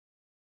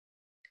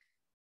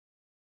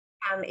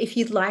If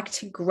you'd like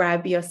to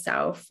grab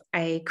yourself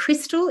a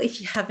crystal, if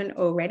you haven't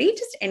already,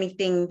 just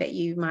anything that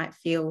you might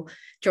feel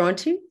drawn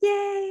to.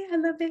 Yay, I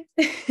love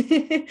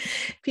it.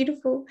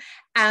 Beautiful.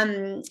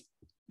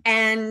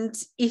 And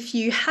if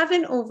you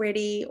haven't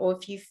already, or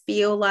if you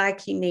feel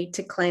like you need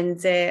to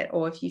cleanse it,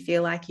 or if you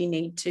feel like you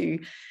need to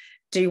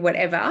do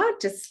whatever,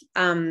 just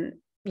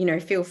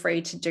feel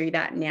free to do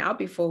that now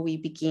before we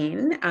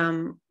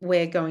begin.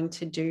 We're going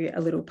to do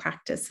a little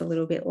practice a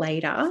little bit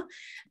later.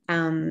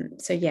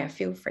 So yeah,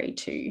 feel free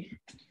to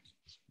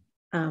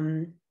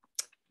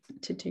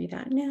do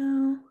that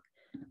now.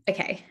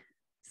 Okay,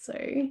 so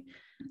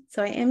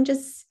I am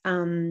just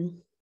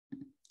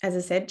as I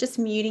said, just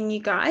muting you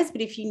guys, but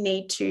if you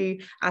need to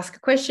ask a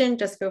question,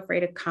 just feel free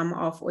to come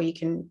off, or you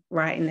can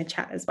write in the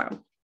chat as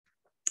well.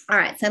 All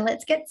right, so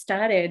let's get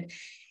started.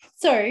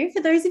 So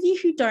for those of you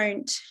who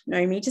don't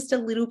know me, just a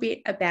little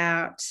bit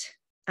about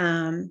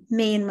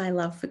me and my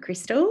love for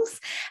crystals.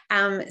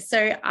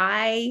 So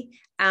I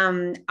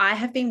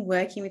have been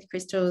working with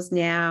crystals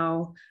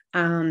now,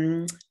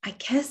 I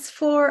guess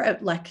for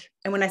like,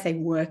 and when I say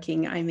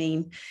working, I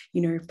mean,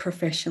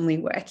 professionally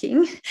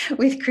working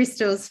with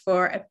crystals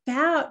for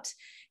about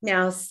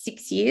now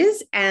 6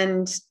 years.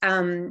 And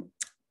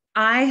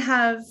I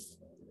have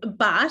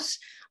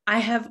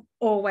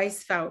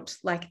always felt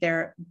like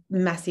they're a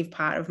massive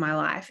part of my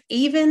life.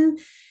 Even,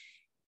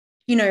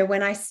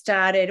 when I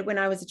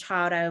was a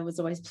child, I was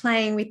always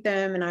playing with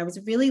them, and I was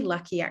really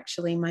lucky,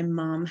 actually. My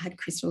mom had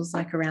crystals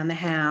like around the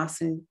house,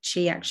 and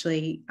she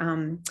actually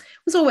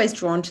was always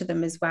drawn to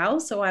them as well.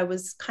 So I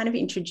was kind of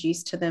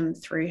introduced to them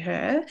through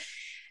her.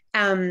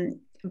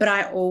 But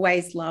I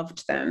always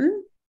loved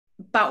them.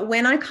 But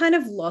when I kind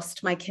of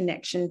lost my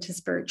connection to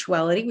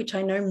spirituality, which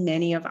I know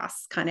many of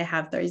us kind of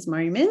have those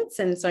moments,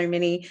 and so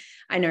many,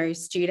 I know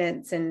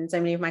students and so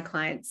many of my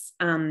clients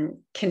can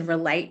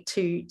relate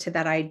to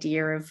that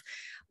idea of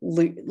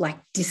like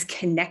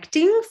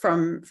disconnecting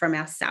from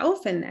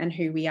ourselves and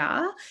who we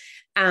are.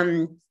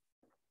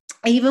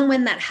 Even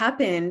when that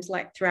happened,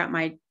 like throughout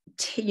my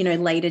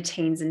later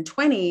teens and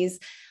 20s,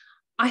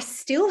 I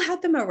still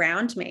had them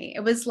around me.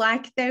 It was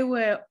like they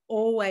were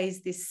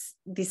always this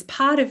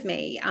part of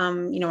me.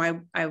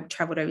 I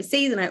traveled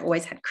overseas and I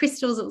always had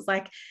crystals. It was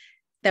like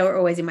they were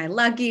always in my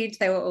luggage.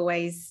 They were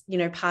always,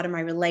 part of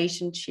my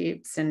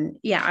relationships. And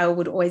yeah, I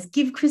would always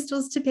give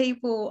crystals to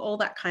people, all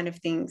that kind of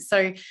thing.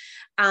 So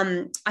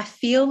I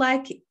feel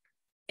like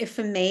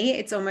for me,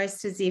 it's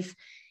almost as if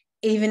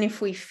even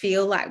if we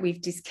feel like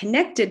we've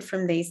disconnected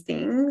from these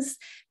things,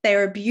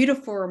 they're a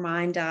beautiful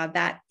reminder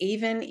that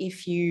even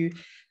if you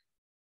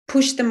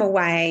push them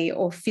away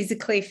or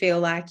physically feel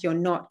like you're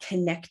not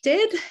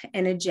connected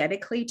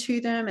energetically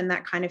to them and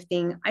that kind of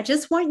thing, I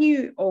just want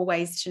you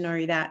always to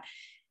know that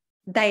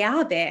they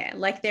are there,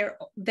 like they're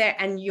there,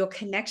 and your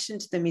connection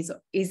to them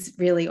is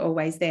really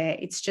always there.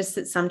 It's just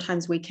that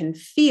sometimes we can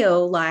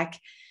feel like,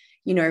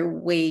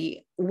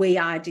 we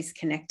are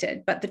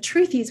disconnected, but the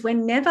truth is we're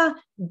never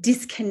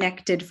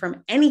disconnected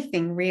from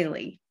anything,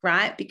 really,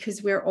 right?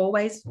 Because we're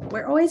always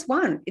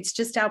one. It's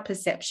just our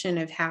perception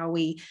of how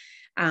we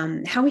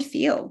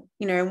feel,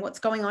 and what's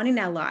going on in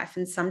our life.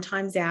 And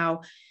sometimes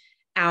our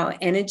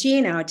energy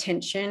and our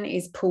attention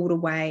is pulled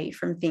away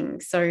from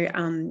things. So,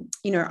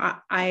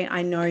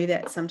 I know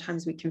that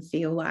sometimes we can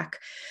feel like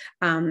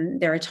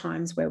there are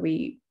times where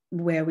we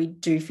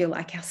do feel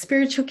like our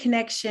spiritual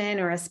connection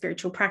or our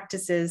spiritual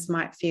practices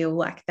might feel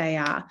like they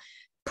are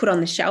put on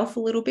the shelf a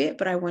little bit,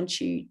 but I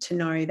want you to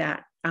know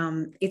that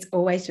it's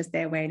always just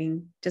there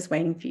waiting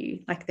for you.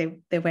 Like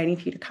they're waiting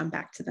for you to come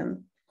back to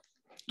them.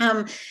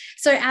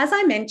 So as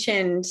I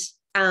mentioned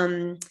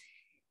a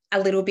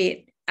little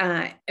bit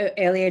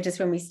earlier, just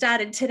when we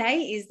started, today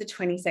is the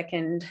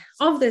 22nd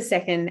of the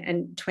 2nd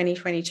and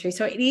 2022.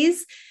 So it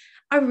is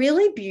a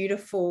really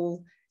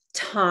beautiful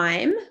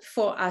time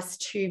for us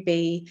to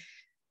be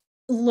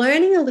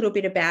learning a little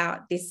bit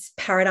about this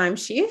paradigm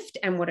shift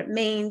and what it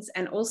means.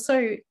 And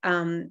also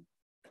I'm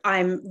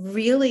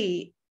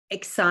really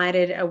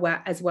excited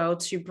as well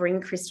to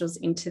bring crystals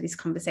into this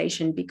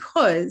conversation,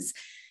 because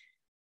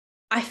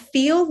I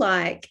feel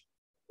like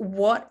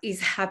what is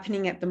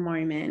happening at the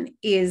moment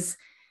is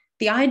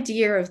the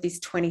idea of this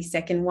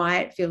 22nd, why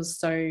it feels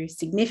so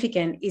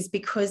significant, is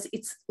because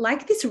it's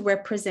like this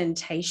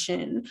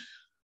representation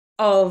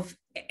of,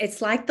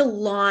 it's like the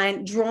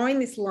line, drawing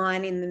this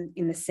line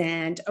in the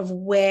sand of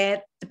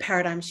where the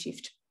paradigm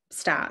shift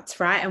starts,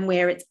 right? And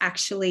where it's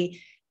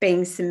actually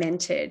being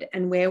cemented,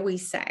 and where we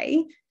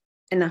say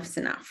enough's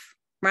enough,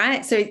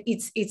 right? So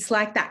it's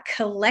like that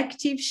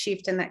collective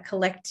shift and that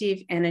collective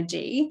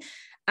energy.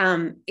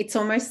 It's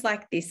almost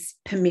like this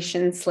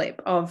permission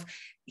slip of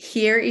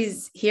here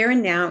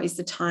and now is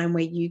the time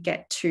where you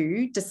get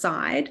to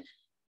decide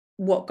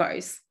what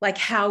goes, like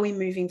how are we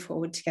moving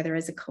forward together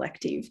as a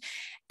collective.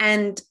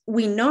 And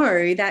we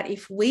know that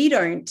if we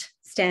don't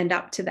stand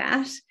up to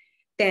that,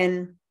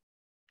 then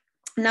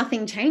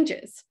nothing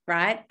changes,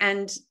 right?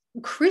 And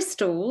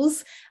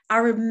crystals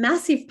are a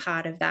massive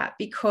part of that,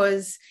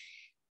 because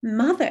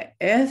Mother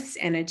Earth's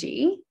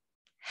energy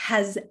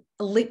has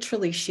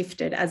literally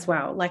shifted as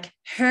well. Like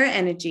her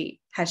energy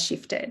has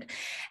shifted.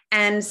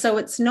 And so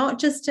it's not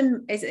just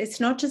a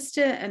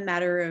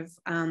matter of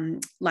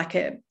like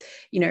a,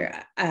 you know,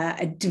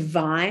 a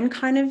divine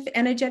kind of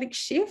energetic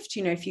shift,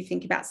 you know, if you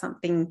think about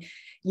something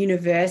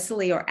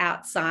universally or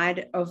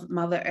outside of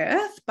Mother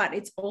Earth, but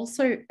it's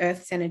also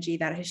Earth's energy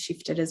that has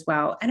shifted as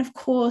well. And of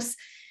course,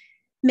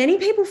 many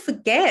people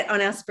forget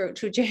on our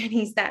spiritual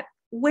journeys that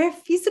we're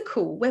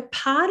physical, we're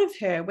part of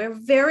her, we're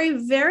very,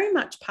 very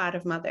much part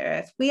of Mother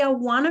Earth. We are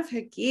one of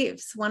her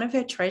gifts, one of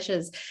her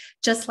treasures,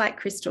 just like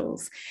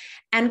crystals.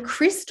 And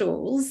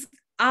crystals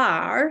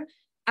are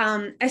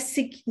a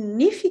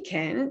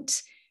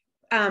significant,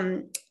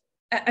 a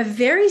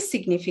very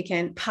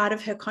significant part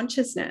of her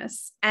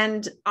consciousness.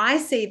 And I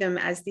see them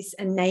as this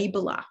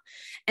enabler,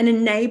 an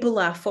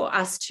enabler for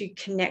us to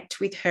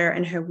connect with her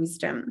and her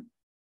wisdom,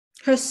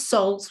 her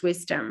soul's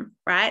wisdom,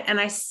 right? And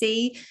I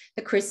see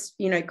the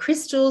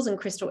crystals and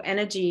crystal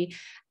energy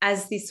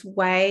as this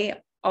way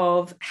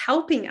of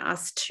helping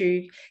us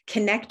to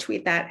connect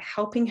with that,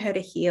 helping her to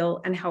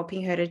heal and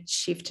helping her to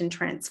shift and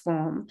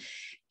transform,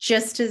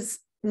 just as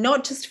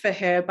not just for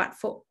her, but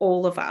for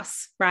all of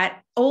us, right?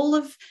 All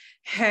of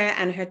her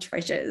and her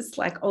treasures,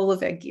 like all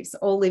of her gifts,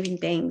 all living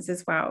beings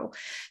as well.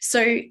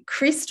 So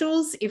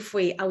crystals, if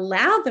we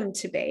allow them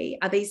to be,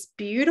 are this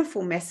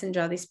beautiful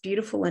messenger, this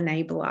beautiful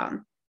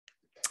enabler.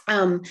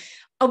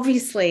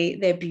 Obviously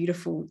they're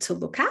beautiful to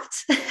look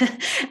at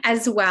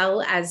as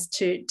well as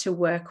to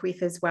work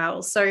with as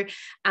well. So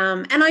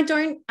and I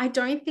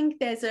don't think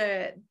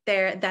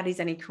that is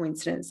any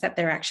coincidence that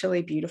they're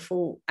actually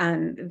beautiful,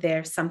 and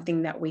they're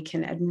something that we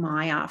can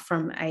admire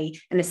from an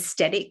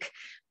aesthetic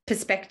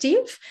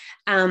perspective.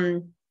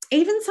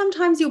 Even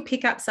sometimes you'll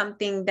pick up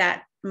something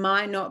that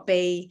might not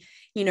be,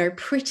 you know,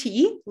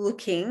 pretty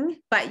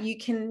looking, but you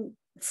can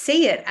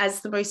see it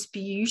as the most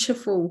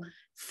beautiful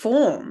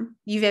form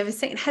you've ever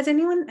seen. Has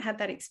anyone had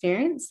that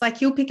experience? Like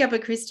you'll pick up a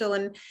crystal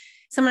and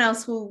someone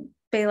else will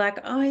be like,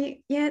 oh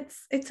yeah,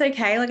 it's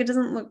okay, like it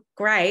doesn't look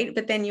great,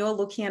 but then you're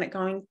looking at it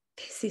going,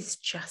 this is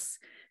just,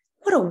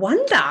 what a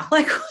wonder,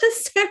 like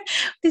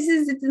this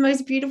is the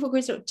most beautiful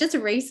crystal. Just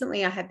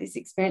recently I had this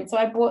experience. So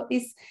I bought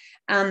this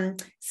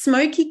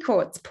smoky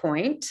quartz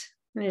point.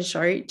 I'm going to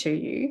show it to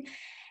you.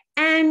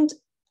 And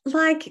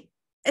like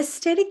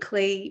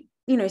aesthetically,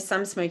 you know,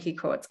 some smoky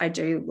quartz, I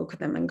do look at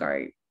them and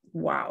go,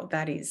 wow,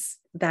 that is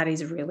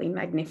really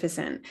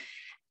magnificent.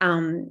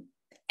 And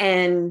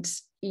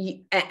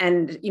you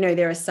know,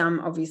 there are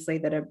some obviously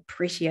that are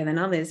prettier than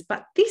others,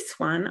 but this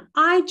one,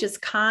 I just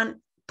can't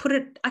put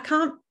it, I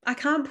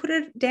can't put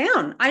it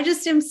down. I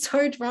just am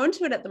so drawn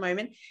to it at the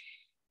moment.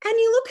 And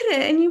you look at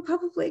it and you're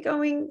probably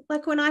going,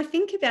 like, when I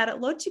think about it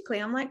logically,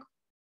 I'm like,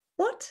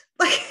 what?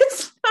 Like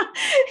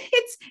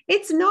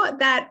it's not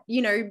that,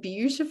 you know,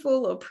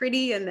 beautiful or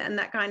pretty and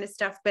that kind of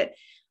stuff, but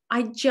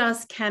I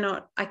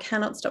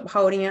cannot stop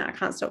holding it. I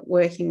can't stop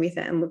working with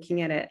it and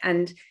looking at it.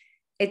 And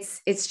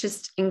it's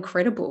just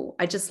incredible.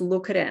 I just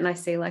look at it and I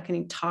see like an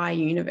entire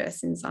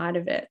universe inside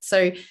of it.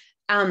 So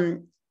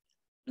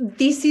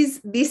this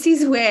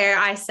is where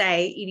I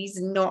say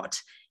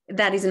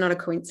that is not a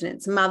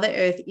coincidence. Mother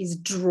Earth is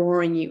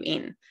drawing you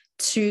in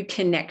to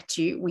connect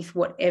you with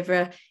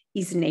whatever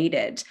is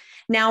needed.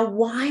 Now,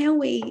 why are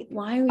we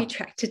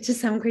attracted to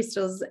some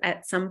crystals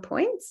at some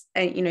points,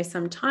 you know,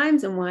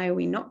 sometimes, and why are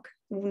we not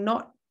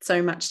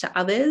so much to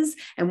others,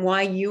 and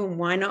why you and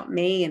why not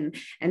me,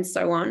 and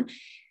so on?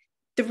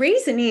 The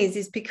reason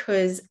is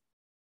because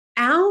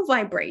our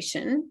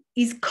vibration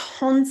is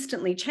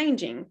constantly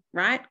changing,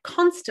 right?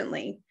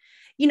 Constantly.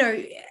 You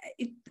know,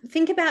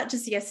 think about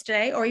just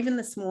yesterday or even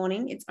this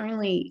morning, it's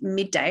only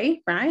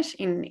midday, right,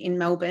 in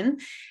Melbourne.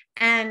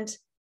 And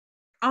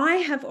I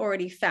have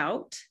already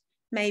felt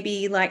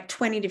maybe like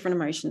 20 different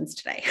emotions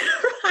today,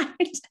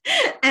 right?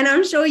 And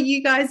I'm sure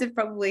you guys have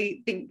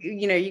probably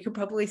you could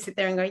probably sit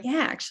there and go,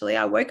 yeah, actually,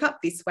 I woke up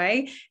this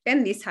way,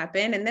 then this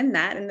happened, and then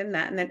that, and then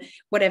that, and then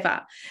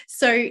whatever.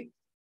 So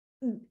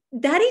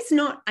that is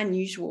not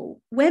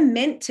unusual. We're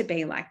meant to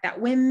be like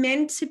that. We're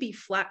meant to be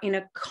in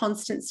a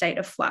constant state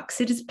of flux.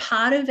 It is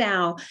part of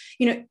our,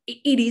 you know,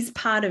 it is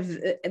part of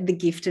the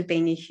gift of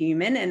being a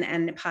human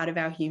and part of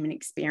our human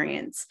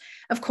experience.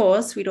 Of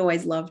course, we'd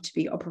always love to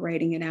be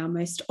operating at our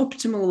most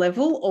optimal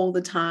level all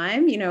the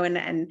time, you know,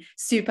 and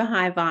super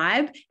high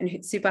vibe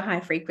and super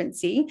high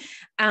frequency.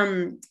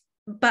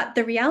 But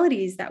the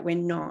reality is that we're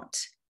not.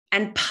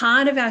 And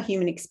part of our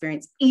human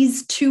experience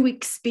is to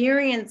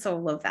experience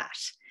all of that.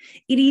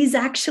 It is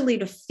actually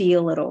to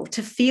feel it all,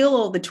 to feel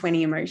all the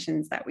 20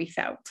 emotions that we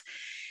felt.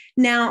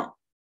 Now,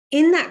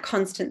 in that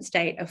constant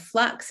state of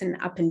flux and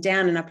up and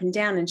down and up and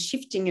down and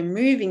shifting and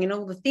moving and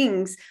all the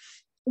things,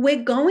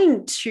 we're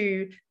going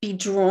to be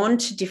drawn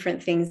to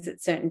different things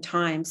at certain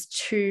times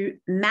to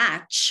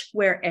match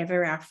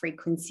wherever our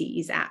frequency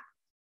is at.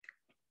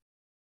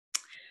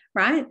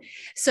 Right?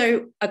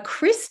 So a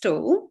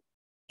crystal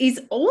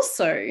is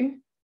also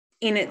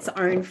in its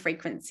own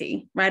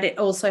frequency, right? It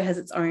also has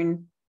its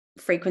own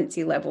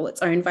frequency level,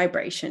 its own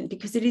vibration,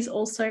 because it is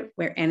also,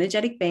 we're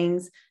energetic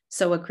beings,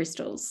 so are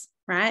crystals,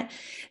 right?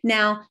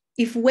 Now,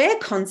 if we're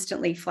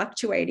constantly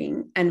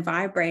fluctuating and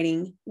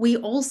vibrating, we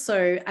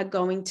also are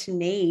going to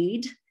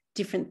need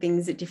different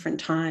things at different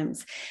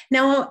times.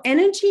 Now, our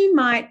energy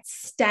might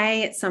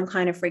stay at some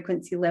kind of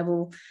frequency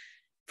level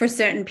for a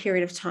certain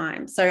period of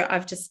time. So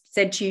I've just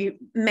said to you,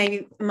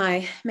 maybe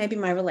my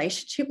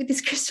relationship with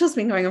this crystal has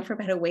been going on for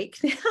about a week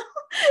now,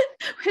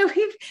 where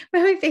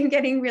we've been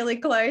getting really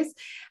close.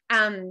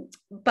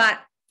 But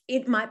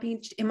it might be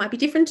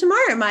different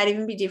tomorrow. It might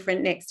even be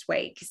different next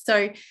week.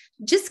 So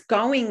just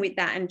going with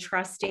that and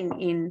trusting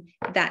in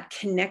that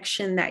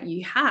connection that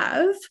you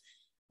have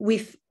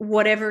with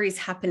whatever is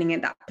happening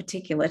at that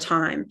particular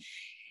time,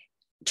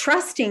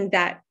 trusting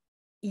that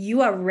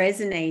you are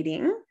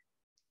resonating,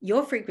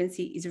 your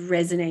frequency is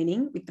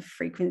resonating with the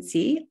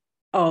frequency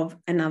of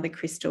another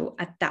crystal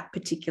at that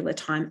particular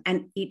time,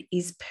 and it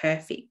is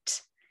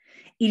perfect.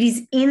 It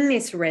is in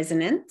this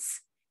resonance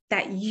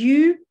that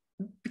you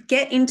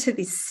get into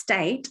this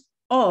state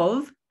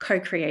of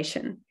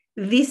co-creation.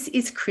 This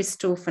is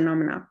crystal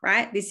phenomena,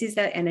 right? This is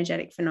that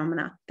energetic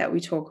phenomena that we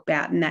talk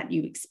about and that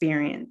you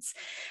experience.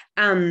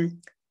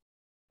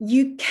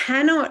 You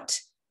cannot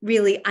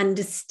really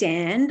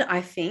understand,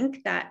 I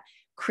think, that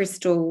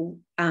crystal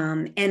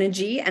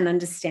energy and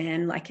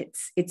understand like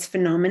its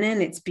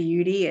phenomenon, its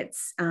beauty,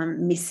 its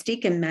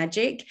mystic and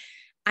magic,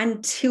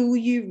 until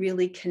you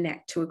really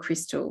connect to a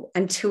crystal,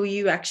 until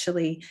you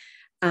actually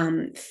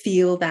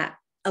feel that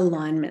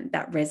alignment,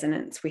 that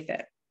resonance with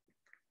it.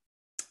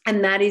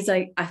 And that is,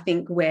 I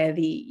think, where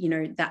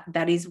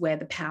that is where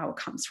the power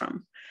comes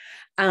from.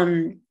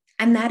 And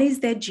that is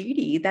their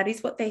duty. That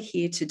is what they're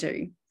here to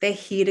do. They're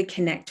here to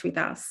connect with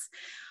us.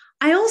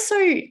 I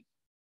also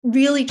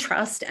really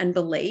trust and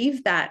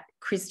believe that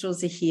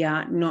crystals are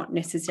here not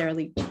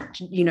necessarily,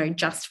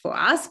 just for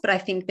us, but I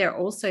think they're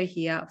also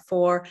here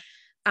for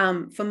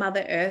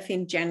Mother Earth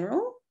in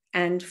general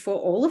and for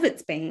all of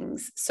its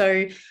beings.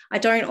 So I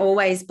don't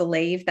always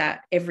believe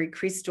that every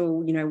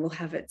crystal, will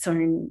have its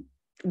own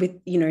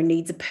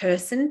needs a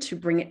person to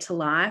bring it to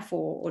life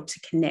or to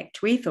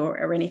connect with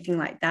or anything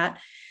like that,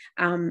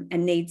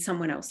 and needs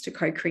someone else to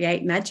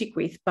co-create magic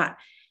with. But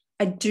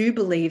I do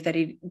believe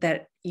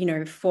that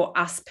for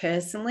us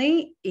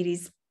personally, it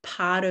is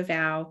part of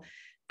our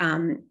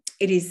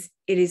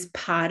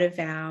part of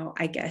our,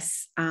 I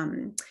guess,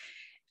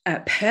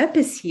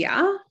 purpose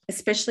here,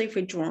 especially if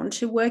we're drawn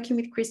to working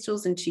with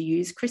crystals and to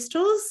use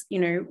crystals,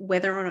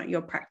 whether or not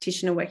you're a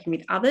practitioner working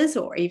with others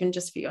or even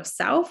just for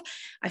yourself.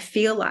 I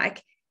feel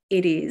like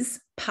it is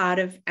part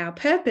of our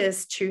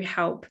purpose to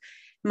help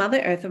Mother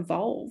Earth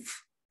evolve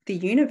the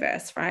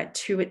universe, right,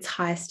 to its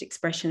highest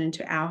expression and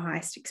to our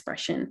highest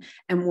expression,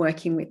 and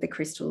working with the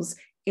crystals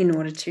in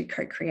order to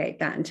co-create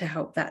that and to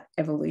help that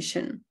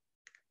evolution.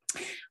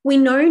 We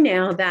know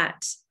now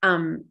that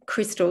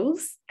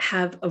crystals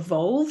have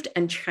evolved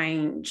and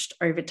changed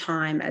over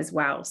time as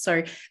well.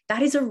 So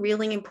that is a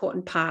really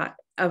important part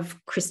of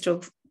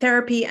crystal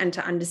therapy and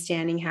to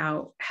understanding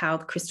how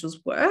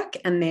crystals work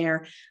and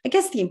their, I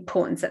guess, the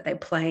importance that they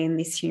play in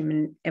this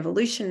human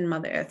evolution,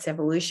 Mother Earth's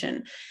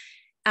evolution.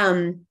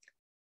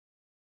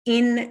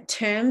 In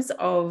terms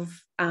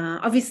of,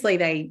 obviously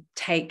they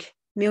take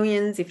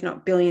millions, if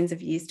not billions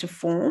of years to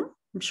form.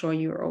 I'm sure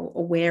you're all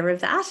aware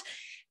of that.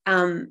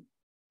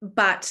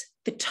 But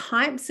the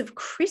types of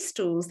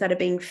crystals that are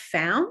being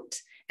found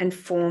and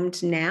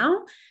formed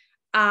now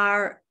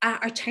are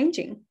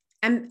changing.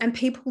 And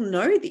people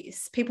know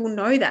this. People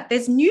know that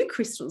there's new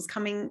crystals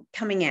coming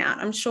out.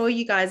 I'm sure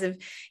you guys have,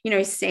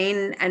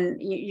 seen, and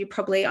you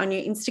probably on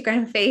your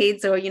Instagram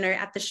feeds or,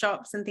 at the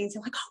shops and things,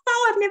 you're like, oh,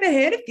 wow, I've never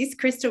heard of this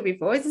crystal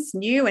before. Is this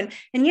new? And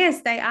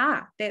yes, they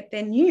are.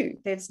 They're new.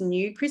 There's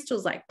new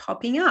crystals like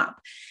popping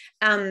up.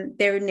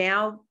 They're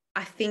now,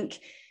 I think,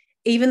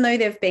 even though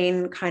they've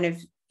been kind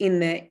of in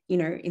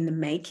the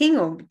making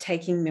or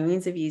taking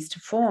millions of years to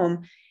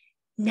form,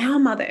 now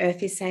Mother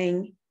Earth is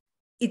saying,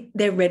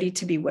 they're ready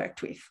to be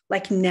worked with.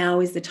 Like,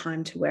 now is the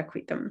time to work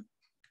with them.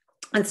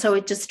 And so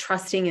it's just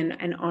trusting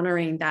and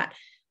honoring that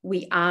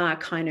we are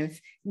kind of,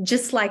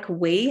 just like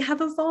we have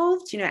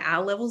evolved,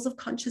 our levels of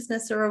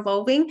consciousness are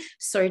evolving,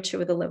 so too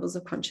are the levels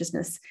of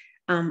consciousness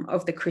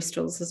of the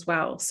crystals as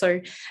well.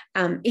 So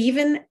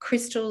even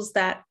crystals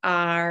that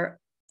are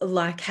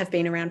have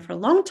been around for a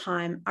long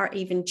time are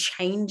even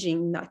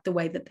changing, like the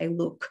way that they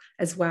look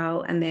as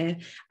well, and they're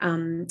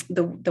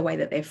the way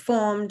that they're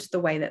formed, the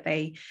way that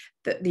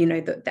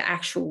the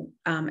actual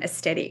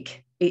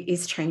aesthetic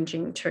is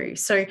changing too.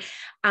 So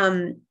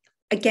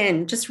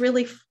again, just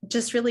really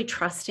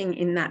trusting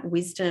in that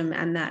wisdom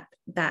and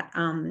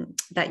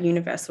that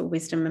universal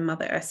wisdom and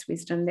Mother Earth's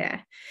wisdom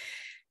there.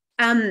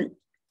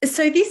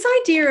 So this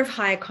idea of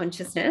higher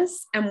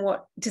consciousness and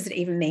what does it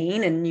even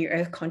mean, and new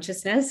earth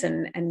consciousness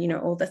and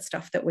all that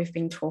stuff that we've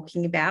been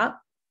talking about.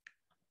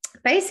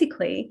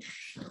 Basically,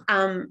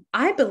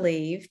 I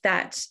believe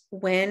that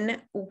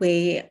when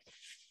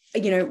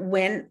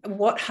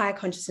what higher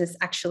consciousness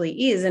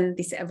actually is, and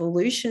this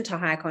evolution to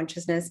higher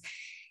consciousness,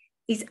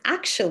 is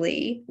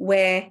actually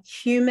where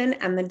human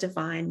and the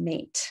divine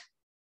meet.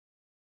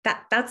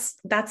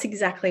 That's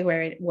exactly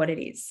what it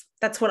is.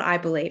 That's what I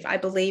believe. I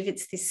believe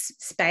it's this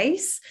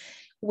space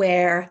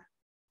where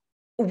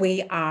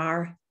we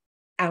are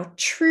our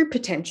true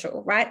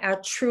potential, right? Our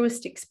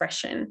truest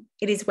expression.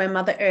 It is where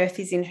Mother Earth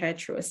is in her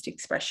truest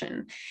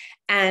expression.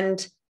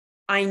 And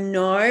I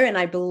know and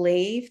I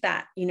believe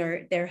that,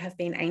 there have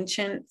been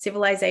ancient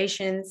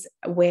civilizations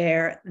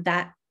where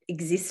that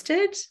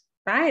existed,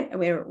 right?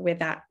 Where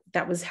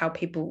that was how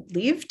people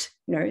lived,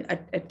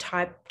 a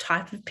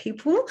type of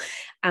people.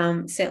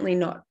 Certainly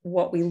not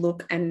what we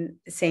look and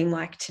seem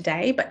like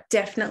today, but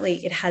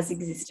definitely it has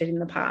existed in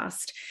the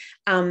past.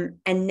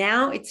 And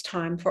now it's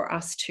time for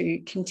us to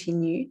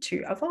continue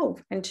to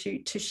evolve and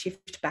to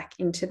shift back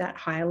into that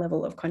higher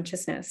level of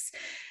consciousness.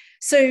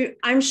 So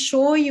I'm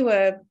sure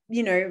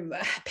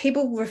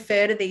people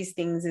refer to these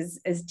things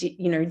as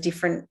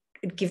different,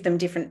 give them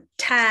different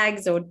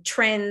tags or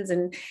trends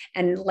and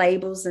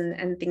labels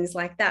and things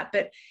like that.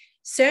 But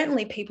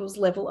certainly people's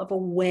level of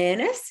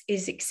awareness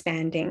is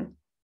expanding,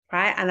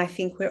 right? And I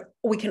think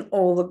we can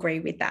all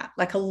agree with that.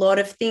 Like a lot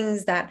of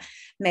things that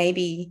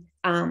maybe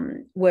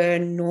were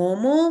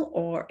normal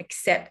or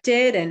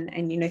accepted and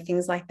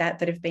things like that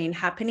have been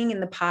happening in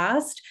the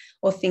past,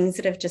 or things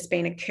that have just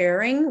been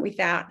occurring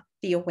without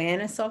the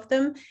awareness of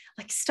them,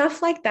 like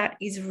stuff like that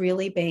is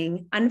really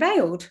being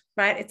unveiled,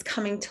 right? It's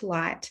coming to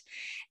light.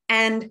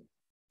 And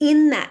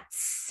in that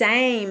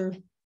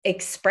same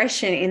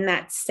expression, in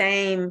that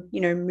same,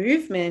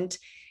 movement,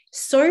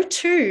 so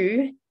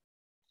too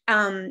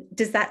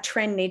does that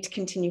trend need to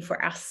continue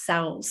for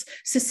ourselves.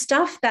 So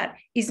stuff that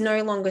is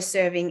no longer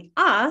serving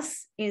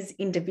us as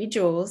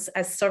individuals,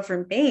 as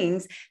sovereign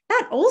beings,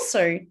 that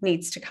also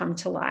needs to come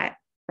to light,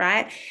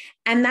 right?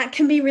 And that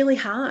can be really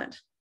hard.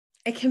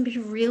 It can be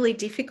really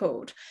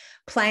difficult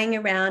playing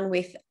around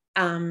with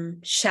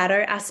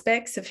shadow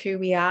aspects of who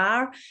we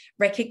are,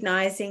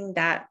 recognizing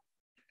that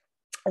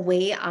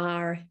we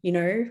are,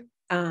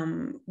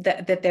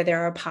 that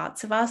there are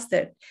parts of us,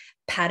 that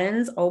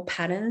old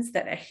patterns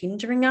that are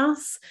hindering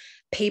us,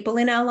 people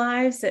in our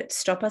lives that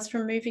stop us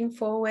from moving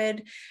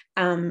forward,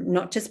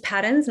 not just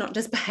patterns, not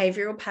just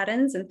behavioral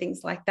patterns and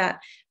things like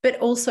that, but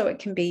also it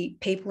can be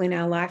people in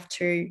our life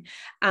too.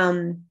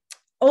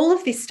 All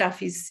of this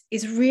stuff is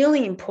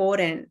really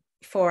important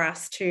for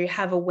us to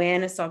have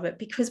awareness of it,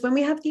 because when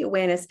we have the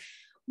awareness,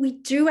 we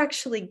do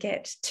actually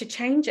get to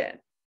change it.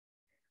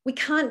 We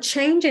can't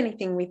change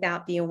anything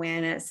without the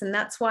awareness. And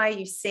that's why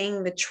you're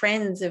seeing the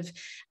trends of,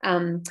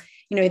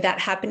 that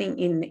happening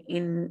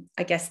in,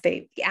 I guess,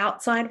 the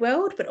outside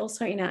world, but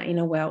also in our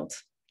inner world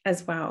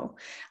as well.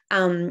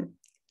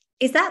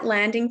 Is that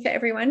landing for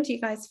everyone? Do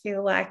you guys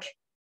feel like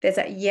there's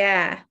a,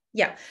 yeah.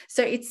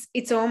 So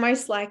it's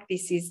almost like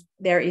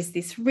there is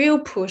this real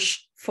push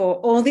for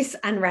all this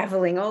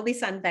unraveling, all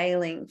this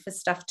unveiling, for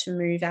stuff to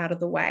move out of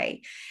the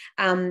way.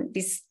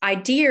 This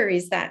idea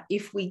is that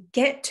if we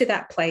get to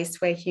that place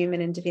where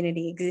human and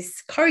divinity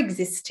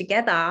coexist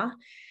together,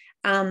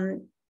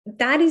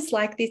 that is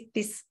like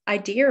this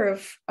idea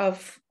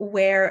of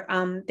where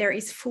there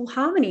is full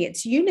harmony.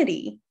 It's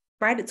unity,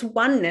 right? It's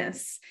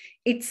oneness.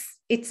 It's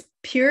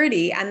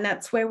purity, and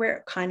that's where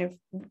we're kind of,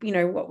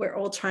 what we're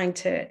all trying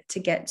to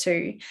get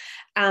to.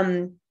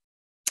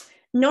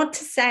 Not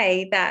to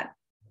say that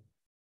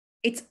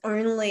it's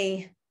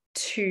only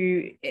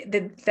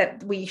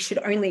that we should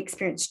only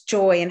experience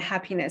joy and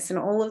happiness and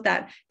all of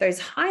that, those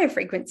higher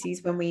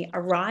frequencies when we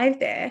arrive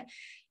there,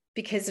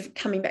 because of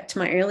coming back to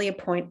my earlier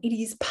point, it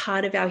is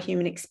part of our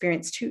human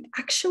experience to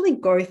actually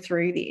go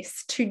through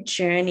this, to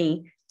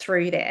journey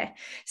through there.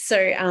 So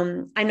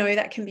I know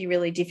that can be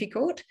really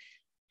difficult,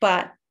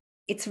 but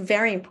it's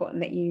very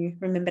important that you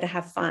remember to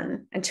have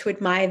fun and to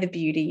admire the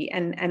beauty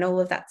and all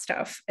of that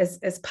stuff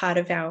as part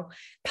of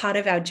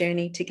our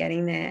journey to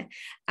getting there.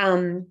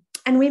 And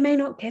we may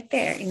not get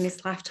there in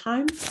this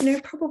lifetime,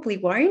 probably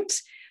won't,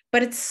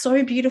 but it's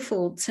so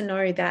beautiful to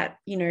know that,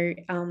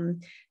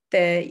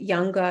 the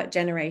younger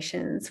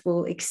generations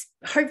will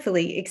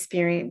hopefully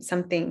experience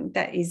something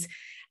that is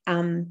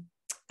a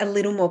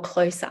little more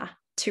closer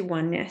to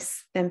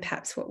oneness than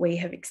perhaps what we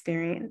have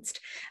experienced.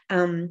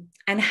 And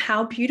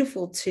how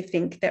beautiful to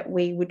think that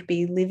we would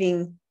be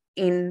living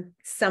in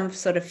some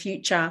sort of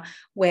future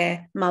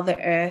where Mother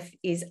Earth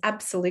is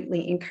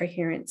absolutely in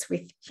coherence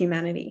with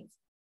humanity.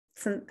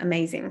 It's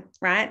amazing,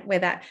 right? Where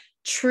that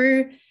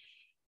true,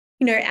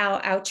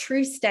 our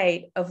true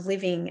state of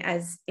living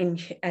as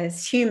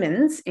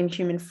humans in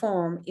human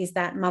form is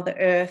that Mother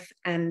Earth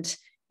and,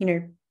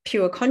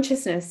 pure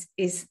consciousness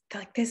is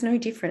like, there's no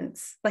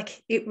difference.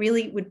 Like it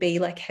really would be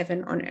like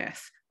heaven on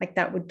earth. Like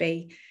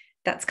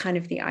that's kind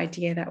of the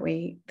idea that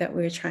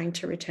we're trying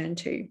to return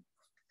to.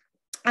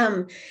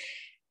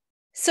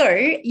 So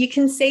you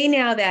can see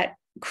now that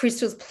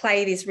crystals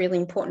play this really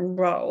important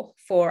role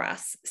for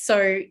us.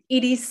 So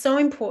it is so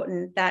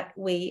important that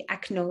we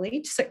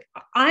acknowledge. So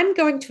I'm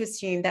going to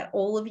assume that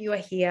all of you are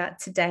here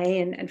today,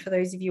 and for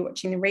those of you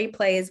watching the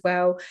replay as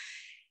well,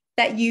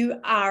 that you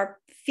are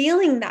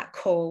feeling that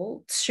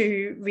call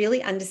to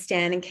really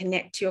understand and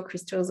connect to your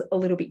crystals a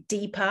little bit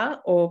deeper,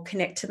 or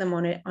connect to them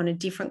on a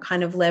different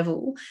kind of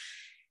level.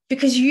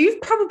 because you've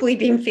probably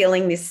been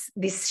feeling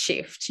this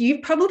shift.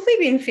 You've probably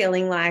been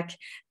feeling like,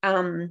 I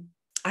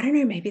don't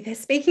know, maybe they're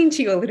speaking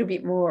to you a little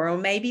bit more, or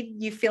maybe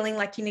you're feeling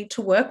like you need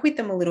to work with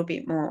them a little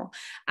bit more.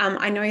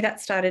 I know that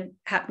started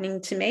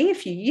happening to me a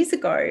few years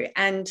ago.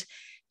 And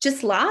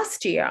just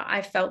last year,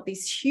 I felt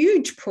this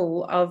huge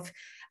pull of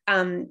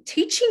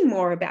teaching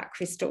more about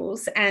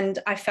crystals. And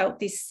I felt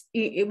this,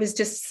 it was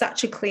just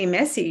such a clear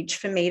message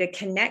for me to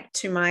connect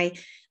to my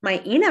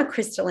inner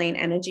crystalline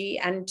energy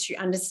and to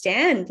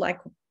understand like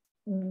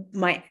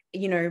my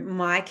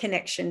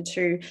connection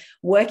to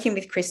working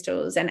with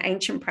crystals and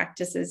ancient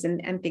practices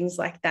and things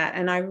like that.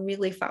 And I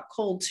really felt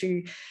called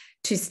to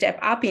step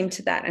up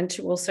into that and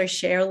to also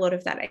share a lot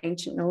of that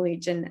ancient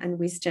knowledge and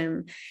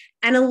wisdom.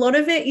 And a lot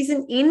of it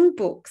isn't in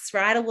books,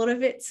 right? A lot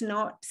of it's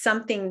not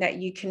something that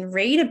you can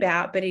read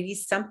about, but it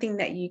is something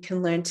that you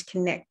can learn to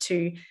connect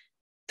to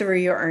through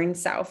your own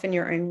self and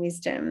your own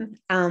wisdom.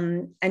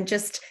 And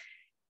just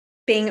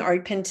being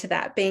open to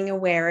that, being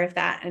aware of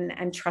that,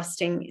 and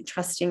trusting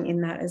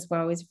in that as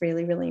well is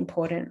really, really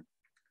important.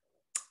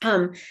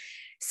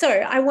 So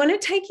I want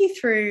to take you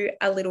through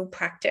a little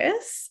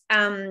practice.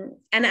 And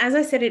as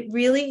I said, it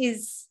really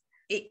is,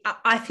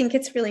 I think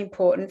it's really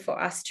important for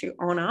us to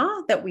honor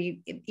that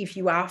if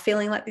you are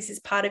feeling like this is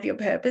part of your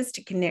purpose,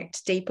 to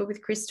connect deeper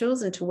with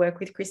crystals and to work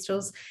with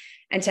crystals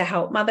and to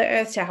help Mother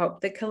Earth, to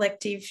help the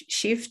collective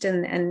shift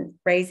and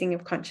raising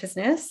of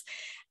consciousness.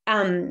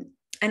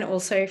 And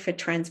also for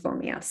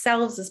transforming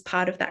ourselves as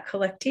part of that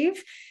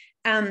collective.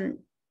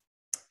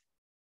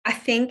 I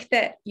think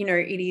that,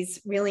 it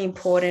is really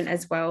important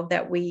as well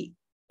that we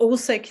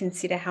also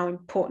consider how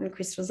important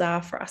crystals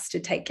are for us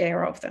to take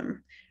care of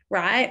them,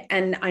 right?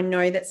 And I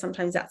know that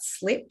sometimes that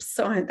slips.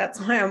 So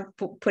that's why I'm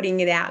putting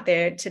it out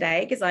there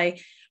today, because I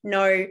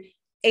know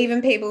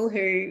even people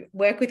who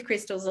work with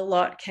crystals a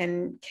lot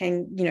can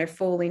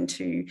fall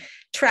into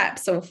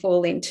traps or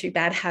fall into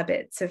bad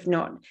habits of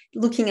not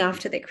looking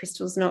after their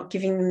crystals, not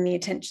giving them the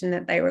attention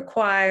that they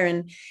require,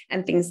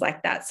 and things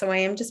like that. So I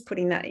am just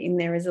putting that in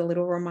there as a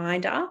little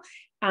reminder.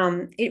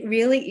 It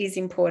really is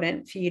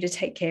important for you to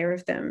take care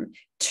of them,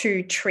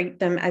 to treat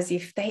them as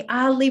if they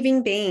are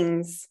living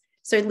beings.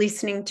 So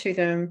listening to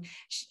them,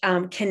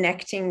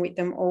 connecting with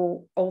them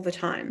all the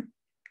time.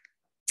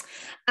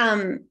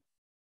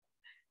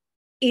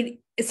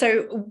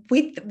 So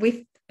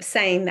with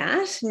saying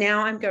that,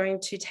 now I'm going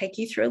to take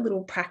you through a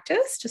little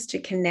practice just to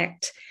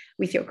connect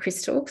with your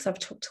crystal, because I've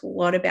talked a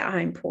lot about how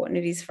important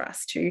it is for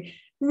us to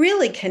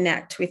really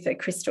connect with a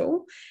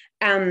crystal,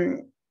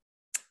 and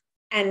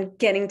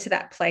getting to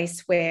that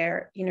place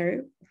where,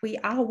 we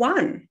are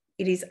one.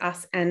 It is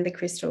us and the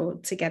crystal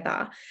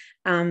together,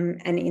 and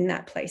in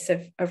that place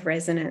of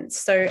resonance.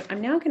 So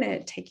I'm now going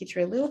to take you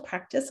through a little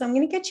practice. I'm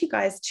going to get you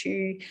guys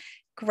to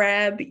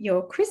grab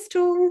your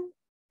crystal.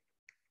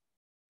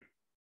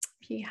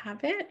 You have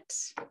it.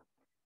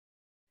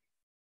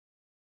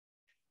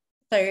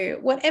 So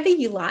whatever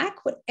you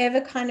like,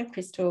 whatever kind of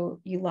crystal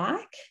you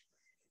like.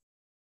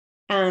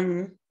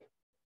 I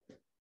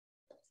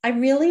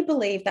really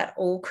believe that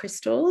all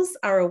crystals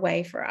are a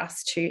way for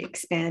us to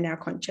expand our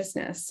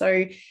consciousness.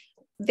 So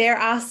there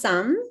are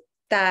some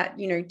that,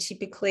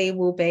 typically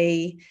will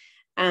be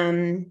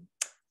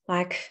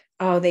like,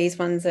 oh, these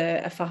ones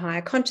are for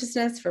higher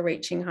consciousness, for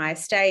reaching higher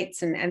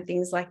states and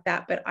things like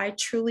that. But I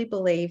truly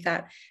believe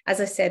that, as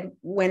I said,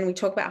 when we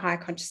talk about higher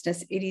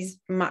consciousness, it is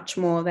much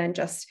more than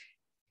just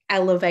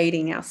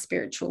elevating our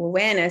spiritual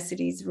awareness. It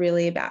is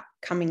really about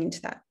coming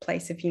into that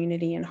place of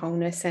unity and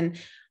wholeness. And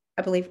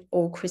I believe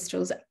all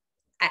crystals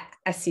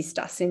assist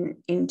us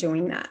in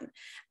doing that.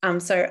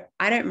 So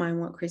I don't mind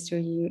what crystal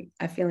you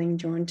are feeling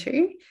drawn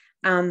to.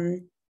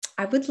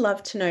 I would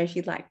love to know if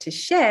you'd like to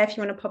share, if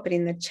you want to pop it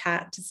in the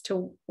chat as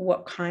to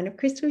what kind of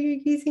crystal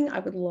you're using. I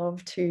would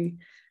love to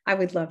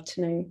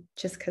know,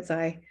 just because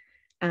I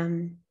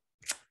want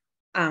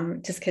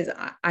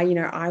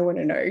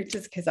to know,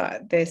 just because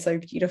they're so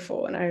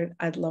beautiful, and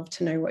I'd love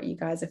to know what you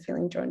guys are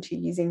feeling drawn to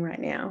using right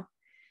now.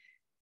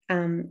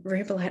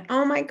 Rubelite,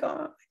 oh my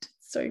God,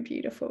 so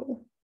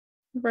beautiful.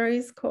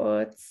 Rose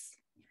quartz.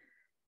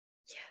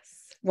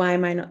 Yes. Why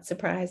am I not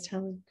surprised,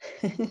 Helen?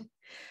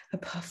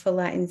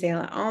 Apophyllite and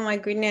zeolite. Oh my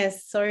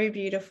goodness, so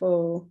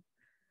beautiful.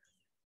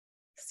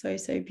 So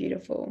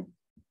beautiful.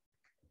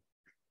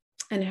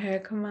 And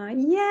Herkimer,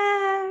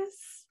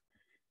 yes.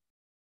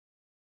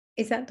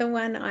 Is that the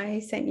one I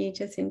sent you,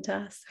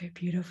 Jacinta? So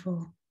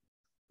beautiful.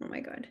 Oh my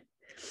God.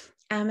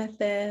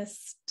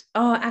 Amethyst.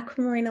 Oh,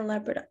 aquamarine and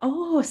labrador.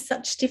 Oh,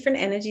 such different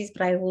energies,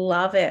 but I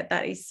love it.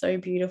 That is so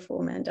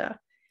beautiful, Amanda.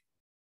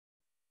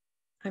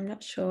 I'm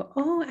not sure.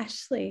 Oh,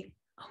 Ashley.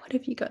 Oh, what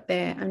have you got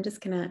there? I'm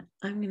gonna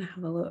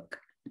have a look.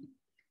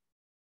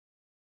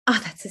 Oh,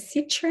 that's a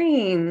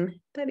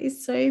citrine. That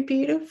is so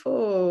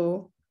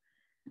beautiful.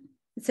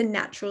 It's a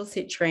natural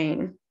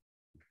citrine.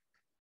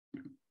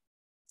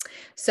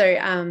 So,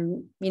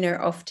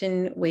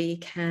 often we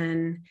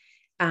can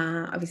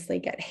obviously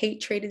get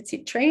heat-treated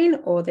citrine,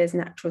 or there's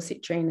natural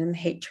citrine, and the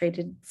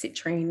heat-treated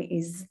citrine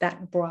is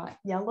that bright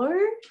yellow,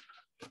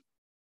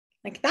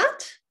 like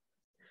that.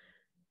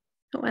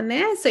 one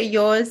there. So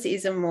yours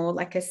is a more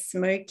like a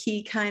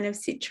smoky kind of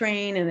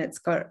citrine, and it's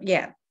got,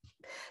 yeah.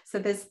 So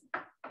there's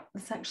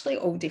actually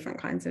all different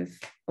kinds of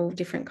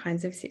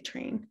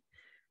citrine,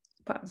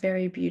 but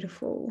very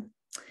beautiful.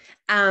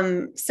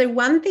 So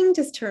one thing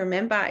just to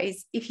remember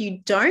is if you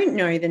don't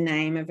know the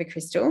name of a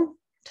crystal,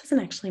 it doesn't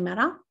actually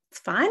matter. It's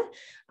fine.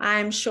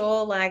 I'm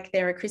sure like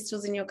there are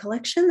crystals in your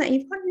collection that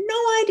you've got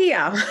no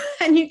idea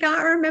and you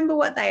can't remember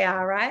what they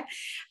are, right?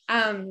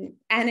 And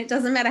it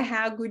doesn't matter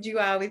how good you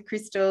are with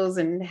crystals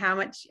and how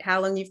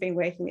long you've been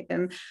working with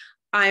them.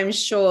 I'm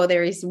sure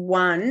there is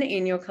one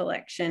in your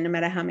collection, no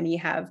matter how many you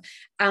have.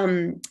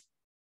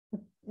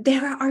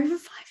 There are over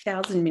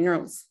 5,000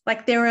 minerals.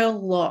 Like there are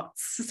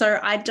lots. So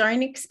I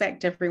don't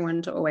expect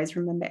everyone to always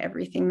remember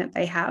everything that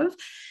they have.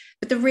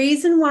 But the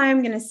reason why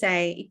I'm going to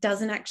say it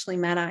doesn't actually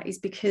matter is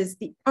because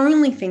the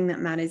only thing that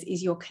matters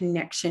is your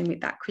connection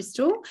with that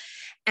crystal.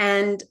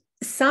 And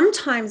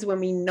sometimes when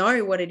we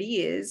know what it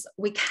is,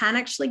 we can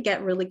actually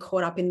get really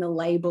caught up in the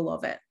label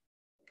of it.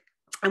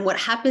 And what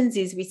happens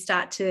is we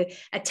start to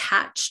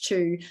attach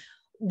to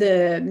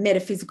the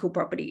metaphysical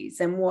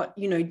properties and what,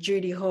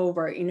 Judy Hall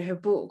wrote in her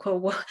book, or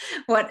what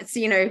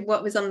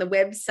was on the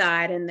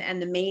website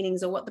and the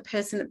meanings, or what the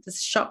person at the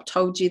shop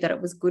told you that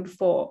it was good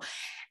for.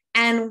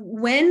 And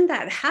when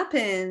that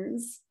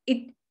happens,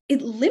 it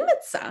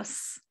limits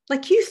us.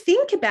 Like you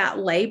think about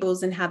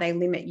labels and how they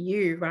limit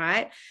you,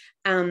 right?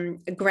 A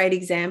great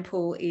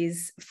example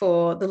is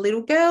for the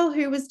little girl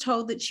who was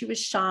told that she was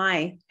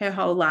shy her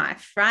whole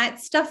life, right?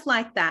 Stuff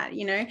like that,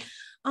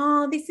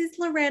 oh, this is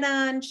Loretta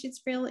and she's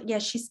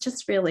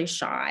just really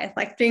shy,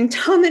 like being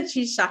told that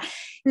she's shy.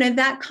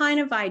 That kind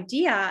of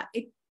idea,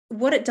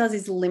 what it does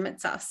is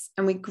limits us,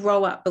 and we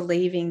grow up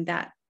believing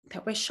that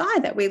we're shy,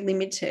 that we're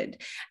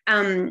limited.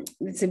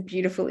 It's a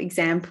beautiful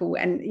example.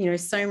 And,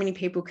 so many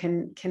people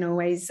can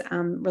always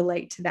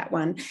relate to that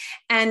one.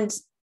 And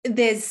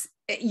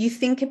you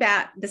think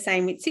about the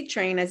same with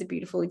citrine as a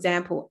beautiful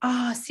example.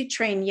 Oh,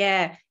 citrine,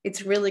 yeah,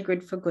 it's really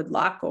good for good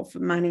luck or for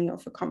money or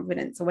for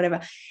confidence or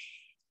whatever.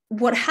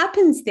 What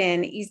happens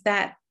then is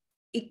that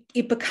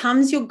it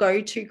becomes your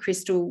go-to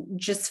crystal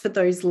just for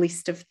those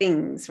list of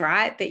things,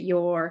 right? That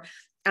you're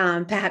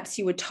perhaps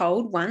you were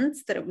told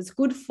once that it was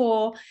good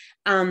for.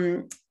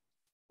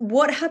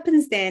 What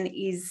happens then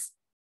is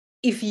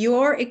if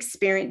you're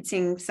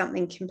experiencing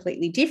something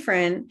completely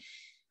different,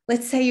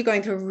 let's say you're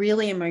going through a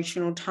really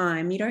emotional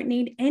time, you don't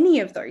need any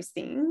of those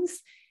things,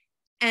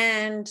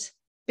 but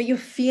you're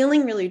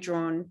feeling really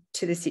drawn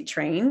to the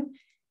citrine,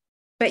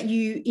 but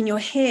in your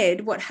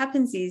head, what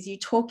happens is you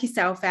talk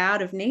yourself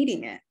out of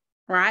needing it,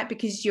 right?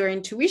 Because your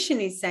intuition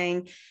is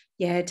saying,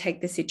 yeah, take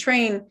the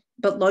citrine.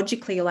 But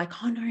logically, you're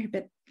like, oh no,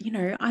 but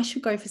I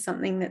should go for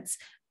something that's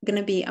going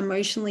to be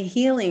emotionally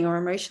healing or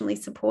emotionally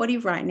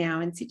supportive right now.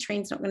 And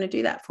citrine's not going to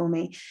do that for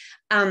me.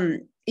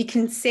 You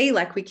can see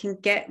like we can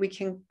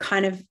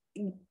kind of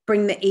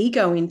bring the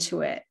ego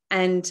into it,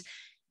 and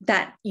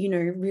that,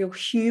 real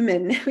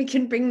human, we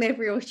can bring the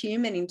real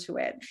human into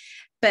it.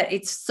 But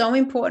it's so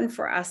important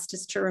for us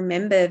just to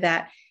remember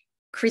that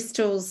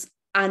crystals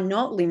are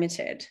not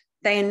limited.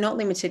 They are not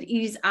limited.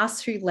 It is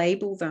us who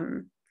label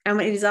them.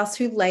 And it is us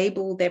who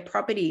label their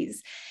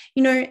properties.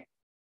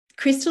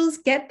 Crystals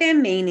get their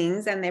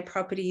meanings and their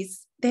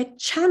properties. They're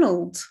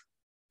channeled.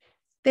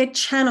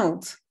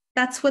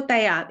 That's what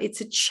they are.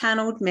 It's a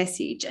channeled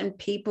message, and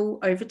people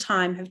over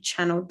time have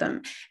channeled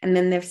them. And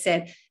then they've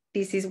said,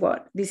 this is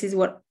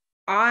what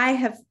I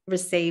have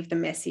received the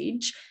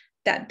message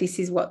that this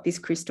is what this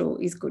crystal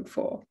is good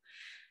for.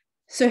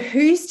 So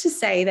who's to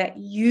say that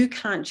you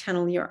can't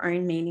channel your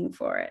own meaning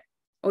for it,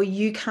 or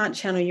you can't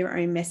channel your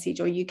own message,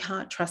 or you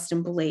can't trust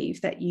and believe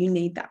that you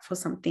need that for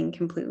something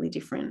completely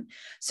different?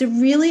 So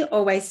really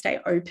always stay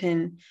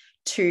open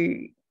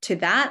to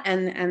that.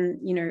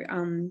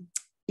 I'm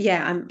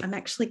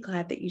actually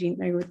glad that you didn't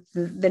know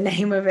the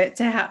name of it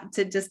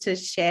to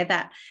share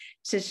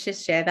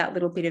that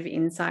little bit of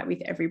insight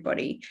with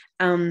everybody.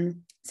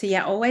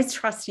 Always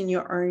trust in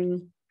your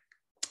own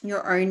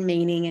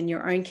meaning and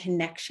your own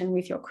connection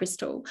with your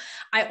crystal.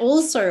 I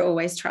also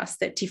always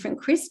trust that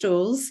different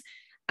crystals,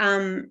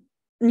 no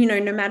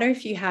matter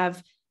if you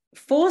have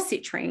 4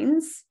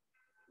 citrines,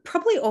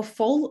 probably all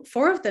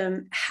four of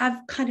them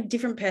have kind of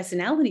different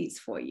personalities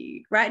for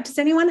you, right? Does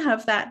anyone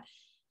have that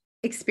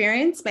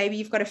experience? Maybe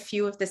you've got a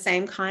few of the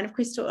same kind of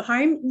crystal at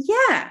home.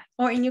 Yeah.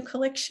 Or in your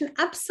collection.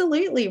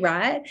 Absolutely.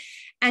 Right.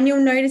 And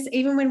you'll notice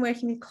even when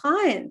working with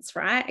clients,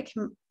 right?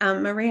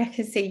 Maria, I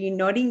can see you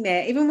nodding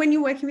there. Even when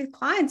you're working with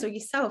clients or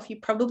yourself,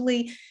 you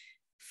probably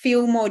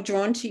feel more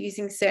drawn to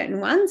using certain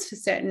ones for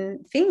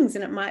certain things.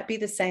 And it might be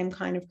the same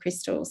kind of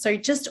crystal. So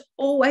just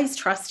always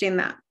trust in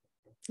that.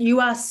 You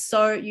have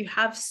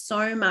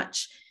so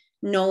much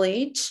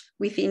knowledge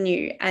within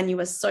you, and you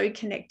are so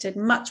connected,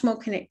 much more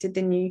connected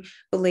than you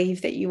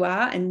believe that you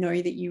are and know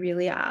that you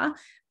really are,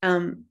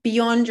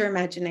 beyond your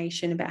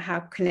imagination about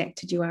how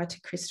connected you are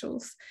to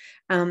crystals,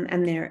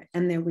 and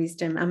their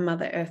wisdom, and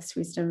Mother Earth's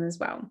wisdom as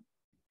well.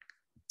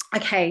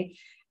 Okay,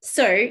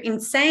 So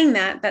in saying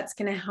that, that's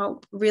going to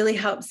really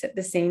help set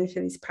the scene for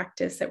this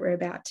practice that we're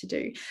about to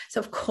do. So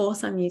of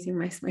course I'm using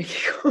my smoky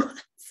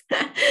quartz.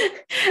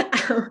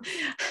 um,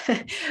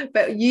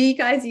 but you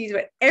guys use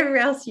whatever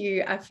else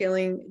you are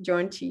feeling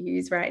drawn to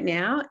use right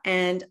now.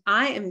 And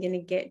I am going to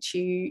get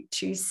you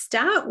to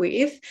start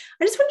with,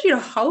 I just want you to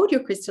hold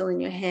your crystal in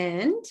your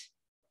hand.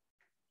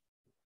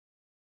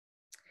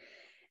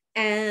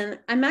 And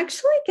I'm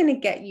actually going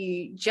to get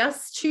you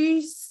just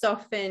to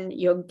soften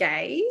your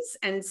gaze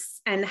and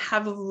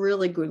have a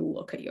really good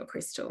look at your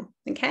crystal,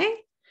 okay?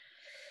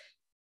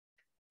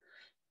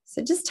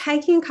 So just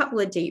taking a couple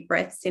of deep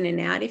breaths in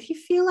and out. If you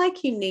feel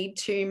like you need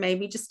to,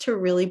 maybe just to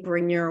really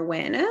bring your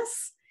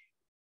awareness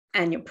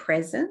and your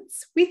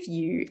presence with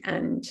you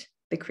and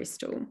the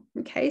crystal,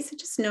 okay? So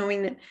just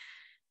knowing that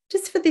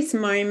just for this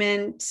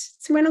moment,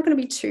 so we're not going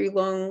to be too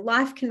long.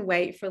 Life can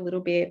wait for a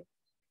little bit.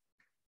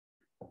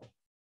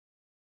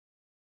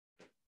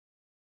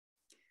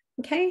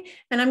 Okay,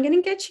 and I'm going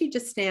to get you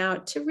just now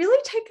to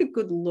really take a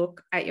good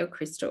look at your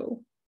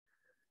crystal.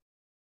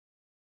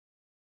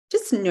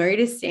 Just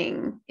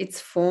noticing its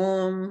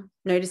form,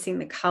 noticing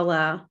the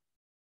color,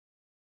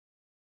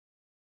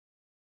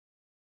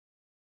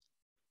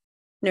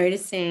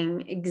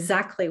 noticing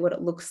exactly what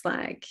it looks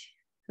like.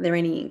 Are there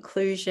any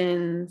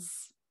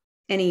inclusions,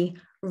 any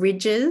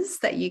ridges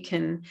that you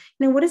can,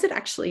 what does it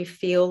actually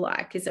feel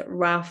like? Is it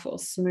rough or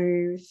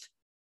smooth?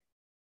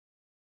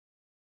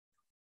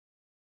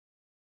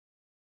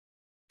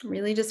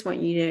 Really just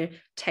want you to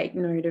take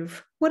note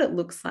of what it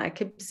looks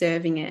like,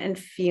 observing it and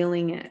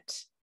feeling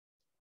it.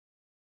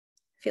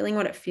 Feeling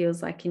what it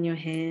feels like in your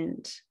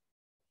hand.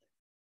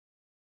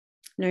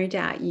 No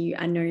doubt you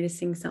are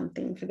noticing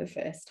something for the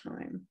first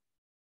time.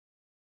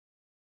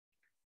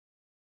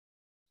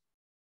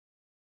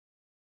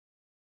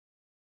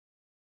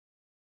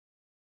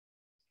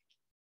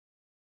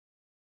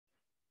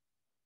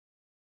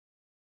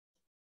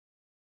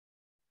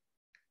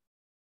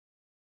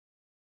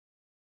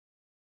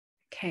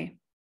 Okay.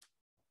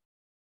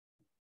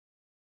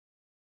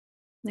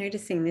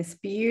 Noticing this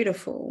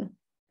beautiful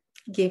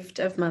gift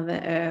of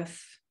Mother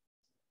Earth.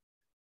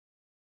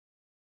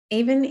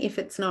 Even if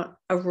it's not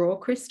a raw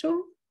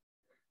crystal,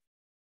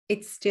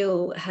 it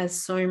still has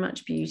so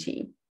much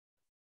beauty.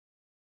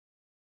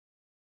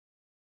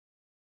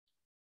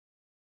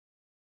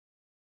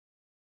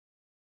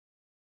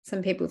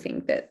 Some people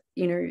think that,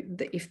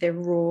 that if they're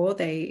raw,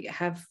 they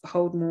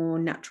hold more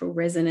natural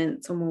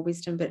resonance or more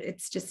wisdom, but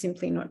it's just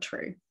simply not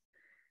true.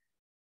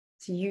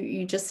 So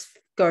you just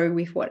go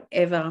with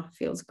whatever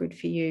feels good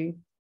for you.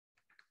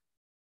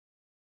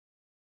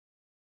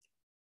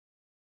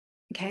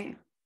 Okay.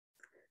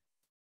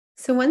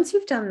 So once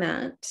you've done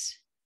that,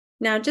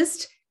 now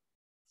just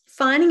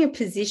finding a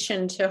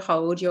position to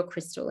hold your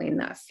crystal in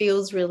that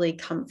feels really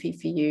comfy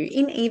for you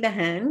in either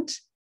hand.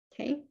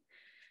 Okay.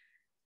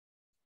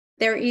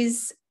 There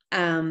is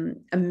a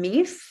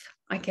myth,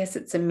 I guess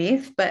it's a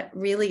myth, but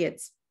really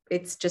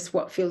it's just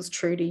what feels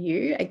true to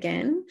you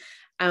again.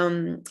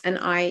 And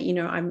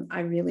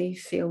I really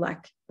feel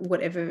like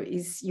whatever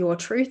is your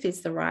truth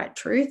is the right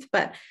truth.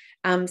 But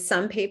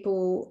some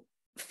people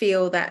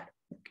feel that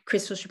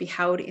crystals should be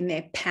held in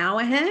their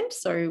power hand.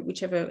 So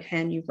whichever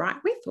hand you write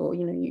with, or,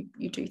 you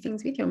do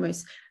things with, your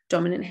most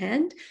dominant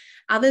hand.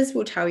 Others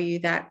will tell you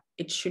that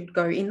it should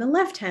go in the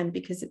left hand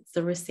because it's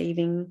the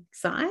receiving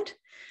side.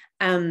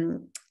 I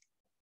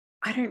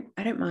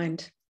don't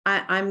mind.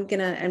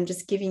 I'm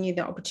just giving you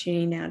the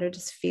opportunity now to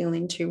just feel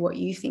into what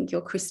you think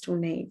your crystal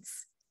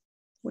needs.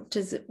 What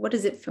does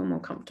it feel more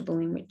comfortable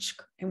in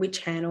which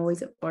hand, or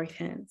is it both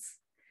hands?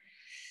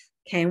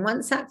 Okay, and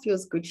once that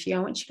feels good for you, I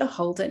want you to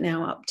hold it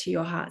now up to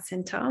your heart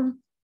center. And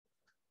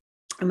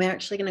we're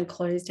actually going to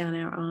close down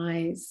our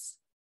eyes.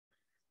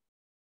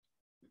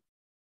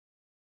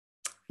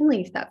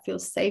 Only if that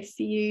feels safe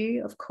for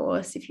you, of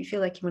course. If you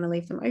feel like you want to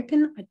leave them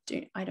open,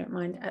 I don't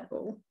mind at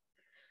all.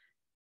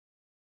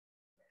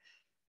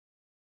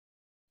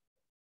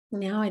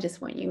 Now I just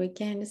want you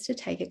again just to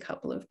take a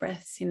couple of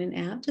breaths in and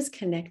out, just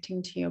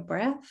connecting to your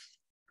breath.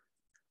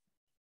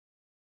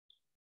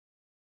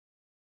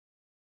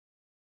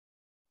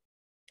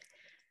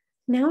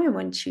 Now I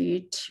want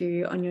you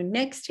to, on your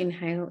next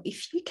inhale,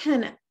 if you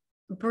can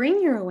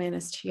bring your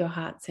awareness to your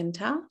heart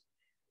center.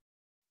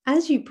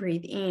 As you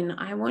breathe in,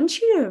 I want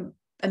you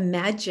to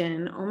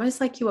imagine almost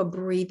like you are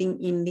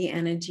breathing in the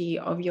energy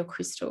of your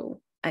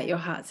crystal at your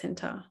heart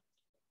center.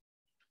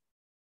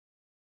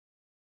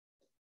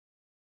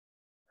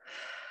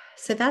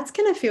 So that's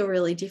going to feel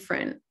really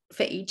different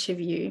for each of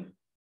you,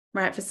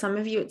 right? For some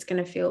of you, it's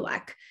going to feel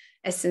like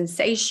a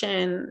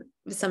sensation.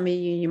 For some of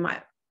you, you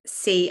might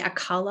see a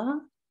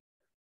color.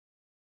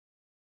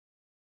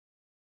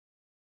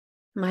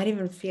 Might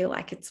even feel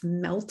like it's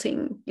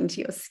melting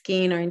into your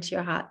skin or into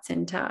your heart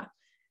center.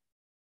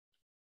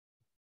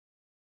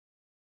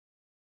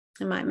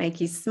 It might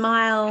make you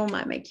smile,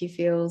 might make you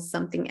feel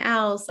something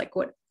else, like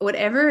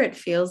whatever it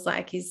feels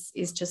like is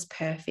just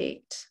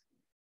perfect.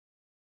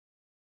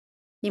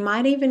 You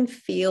might even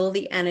feel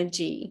the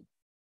energy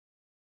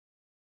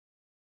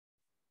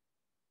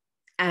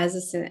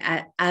as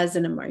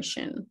an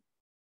emotion.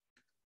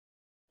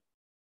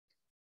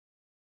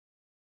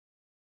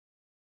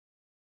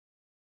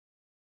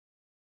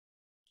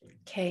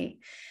 Okay.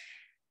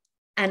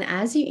 And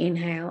as you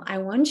inhale, I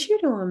want you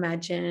to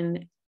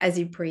imagine, as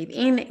you breathe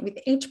in, with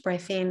each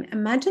breath in,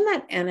 imagine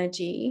that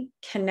energy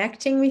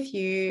connecting with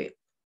you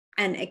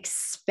and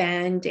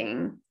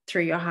expanding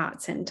through your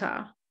heart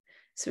center.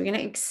 So we're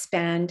going to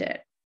expand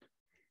it.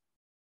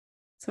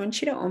 So I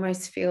want you to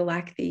almost feel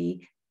like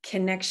the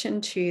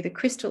connection to the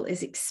crystal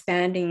is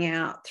expanding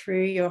out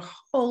through your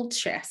whole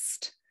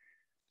chest.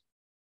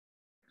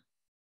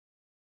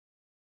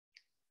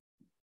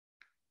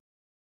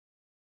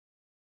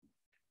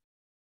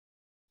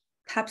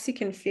 Perhaps you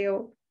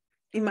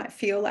might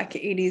feel like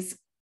it is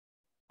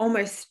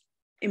almost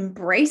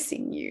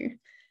embracing you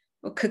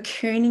or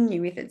cocooning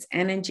you with its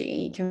energy.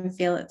 You can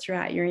feel it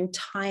throughout your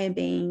entire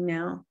being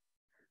now.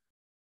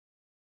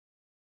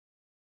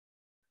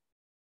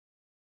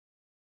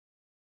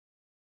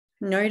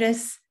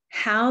 Notice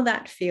how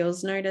that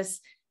feels. Notice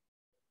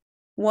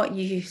what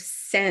you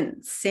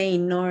sense, see,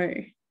 know.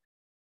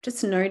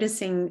 Just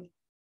noticing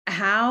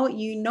how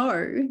you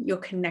know you're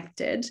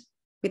connected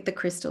with the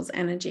crystal's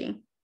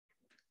energy.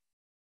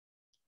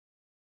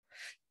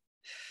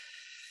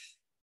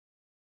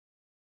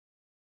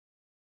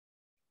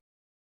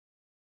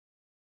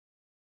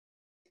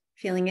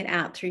 Feeling it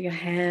out through your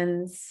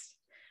hands,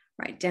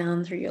 right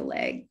down through your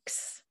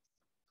legs.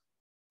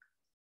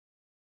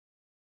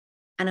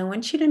 And I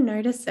want you to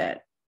notice it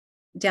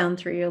down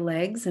through your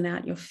legs and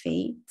out your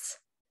feet,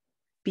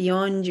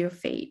 beyond your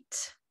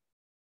feet.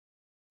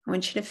 I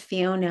want you to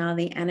feel now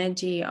the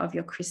energy of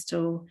your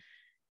crystal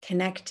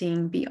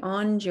connecting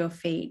beyond your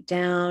feet,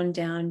 down,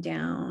 down,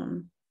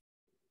 down,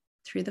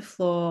 through the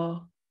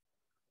floor.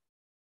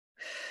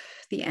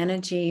 The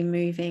energy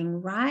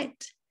moving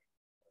right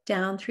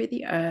down through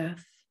the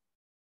earth.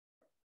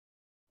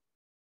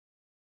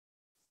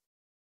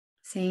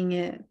 Seeing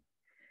it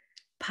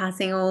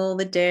passing all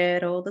the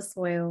dirt, all the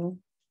soil,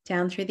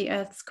 down through the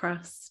earth's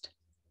crust,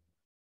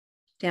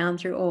 down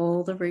through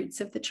all the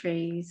roots of the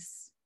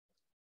trees,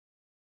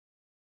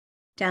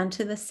 down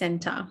to the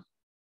center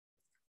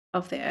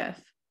of the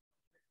earth,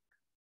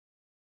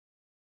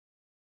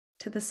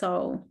 to the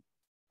soul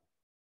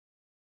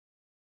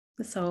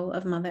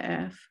of Mother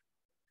Earth.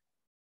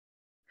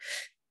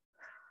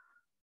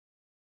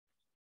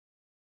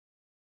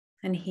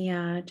 And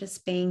here,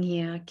 just being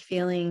here,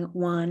 feeling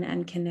one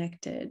and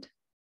connected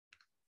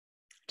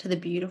to the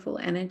beautiful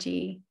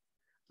energy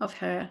of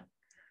her.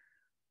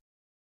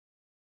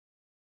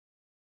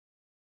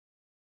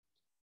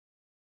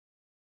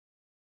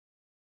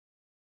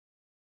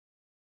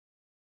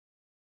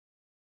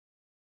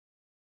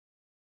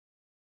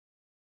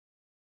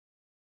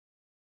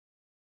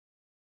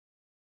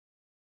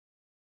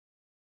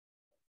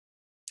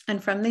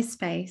 And from this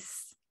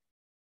space,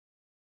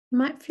 you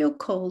might feel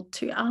called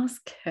to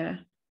ask her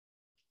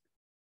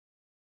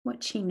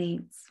what she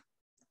needs,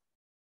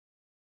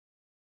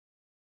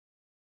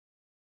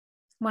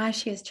 why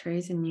she has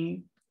chosen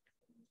you,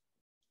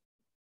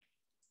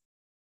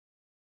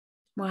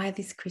 why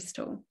this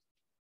crystal.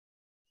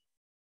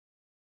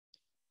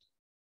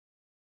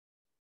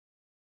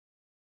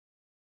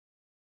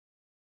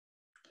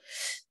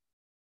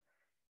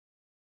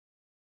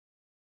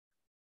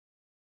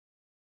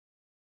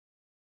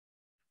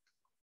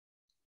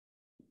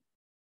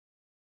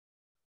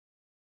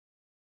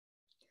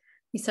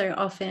 We so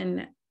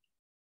often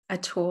are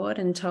taught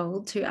and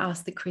told to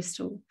ask the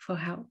crystal for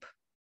help.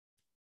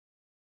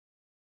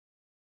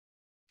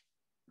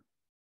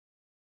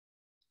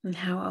 And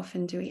how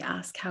often do we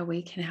ask how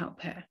we can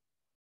help her?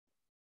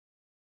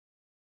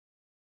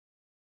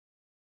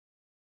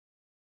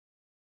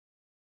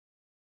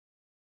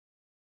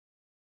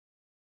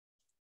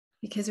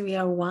 Because we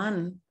are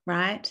one,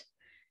 right?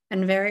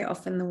 And very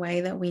often the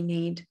way that we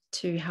need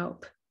to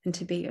help and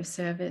to be of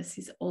service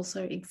is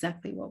also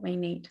exactly what we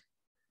need.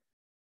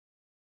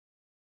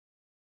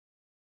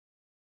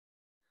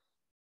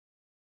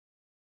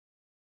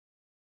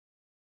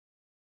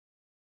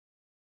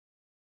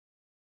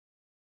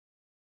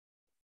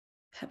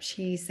 Perhaps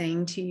she's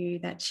saying to you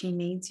that she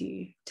needs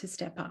you to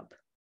step up.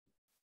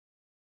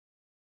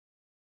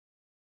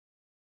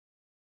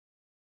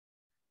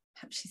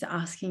 Perhaps she's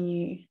asking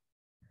you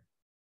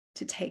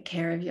to take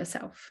care of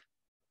yourself,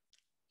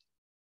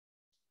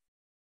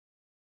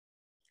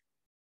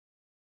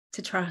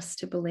 to trust,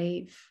 to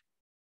believe,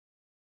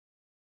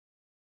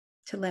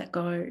 to let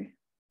go,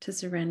 to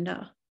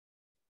surrender.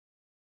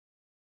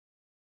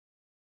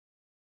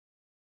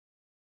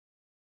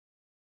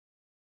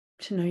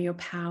 To know your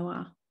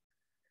power.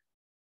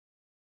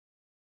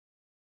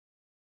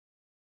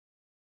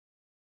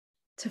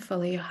 To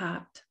follow your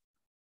heart.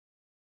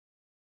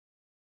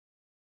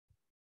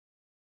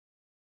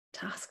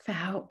 To ask for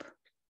help.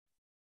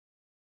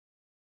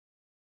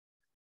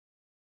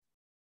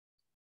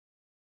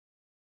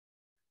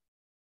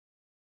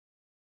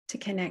 To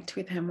connect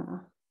with her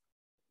more.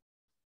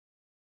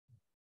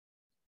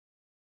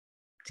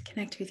 To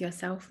connect with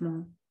yourself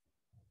more.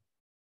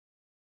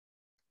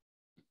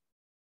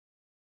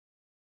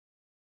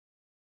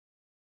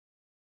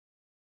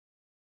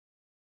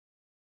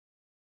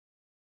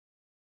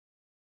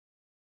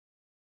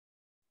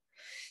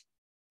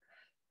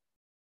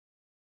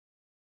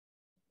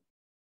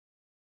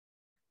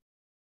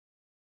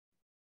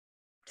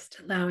 Just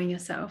allowing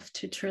yourself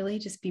to truly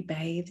just be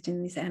bathed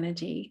in this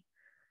energy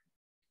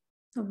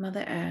of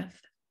Mother Earth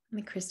and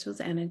the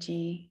crystal's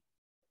energy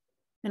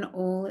and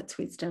all its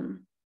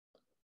wisdom.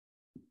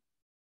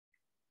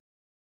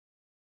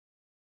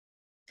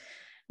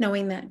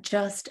 Knowing that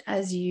just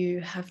as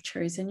you have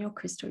chosen your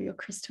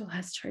crystal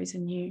has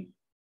chosen you.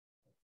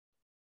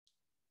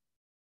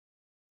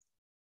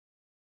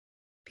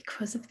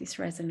 Because of this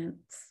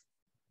resonance,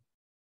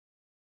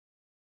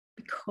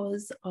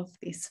 because of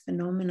this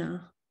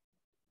phenomena,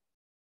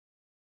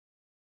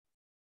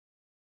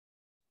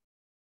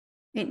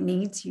 it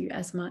needs you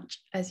as much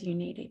as you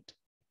need it.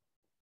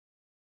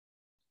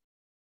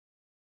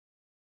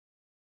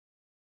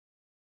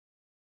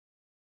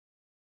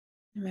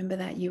 Remember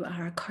that you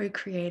are a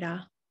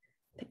co-creator,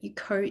 that you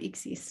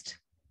coexist.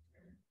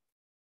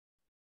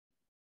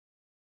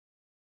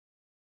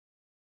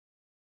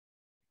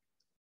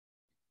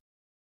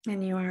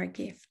 And you are a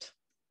gift.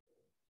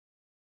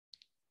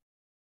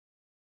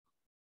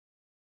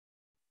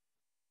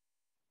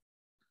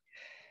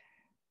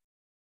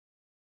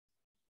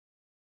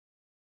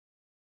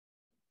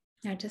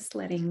 Now just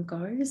letting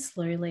go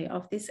slowly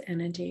of this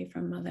energy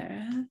from Mother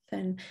Earth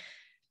and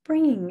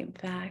bringing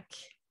it back,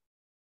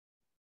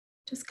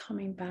 just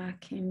coming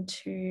back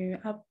into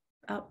up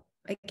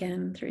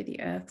again through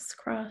the Earth's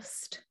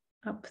crust,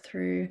 up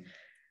through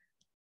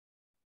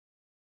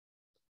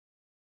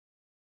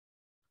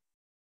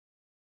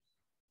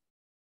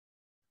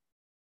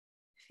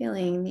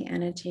feeling the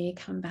energy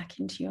come back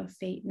into your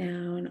feet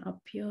now and up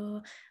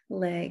your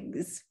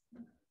legs,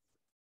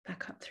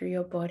 back up through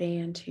your body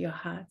and to your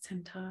heart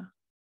center.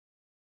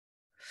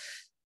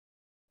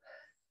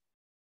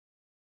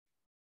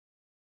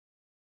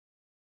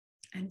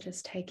 And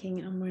just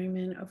taking a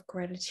moment of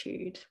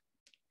gratitude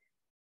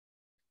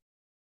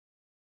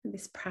for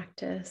this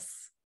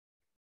practice,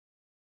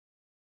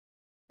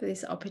 for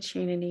this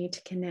opportunity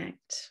to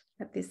connect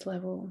at this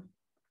level.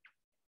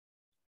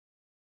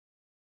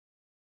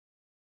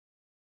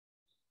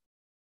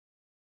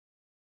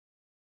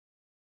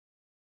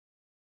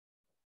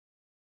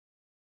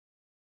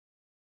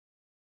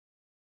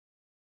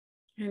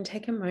 And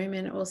take a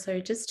moment also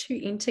just to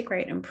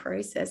integrate and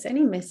process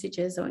any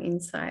messages or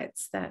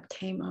insights that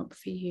came up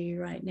for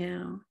you right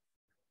now.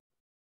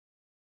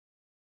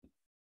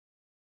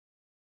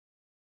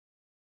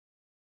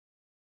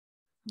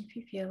 If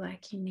you feel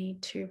like you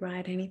need to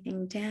write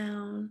anything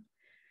down,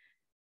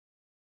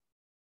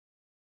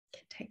 you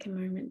can take a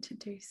moment to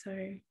do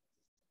so.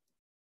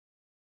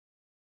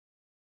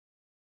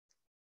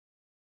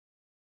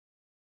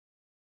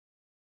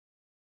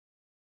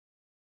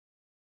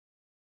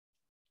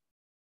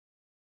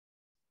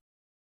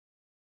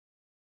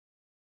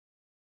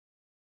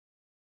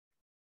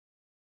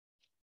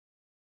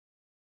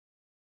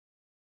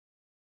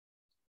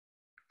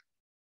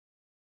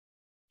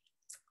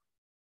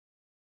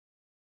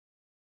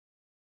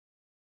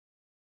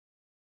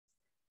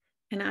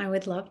 And I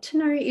would love to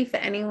know if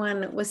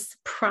anyone was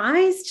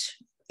surprised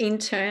in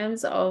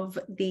terms of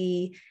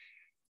the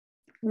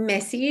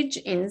message,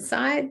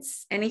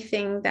 insights,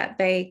 anything that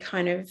they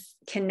kind of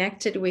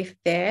connected with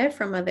there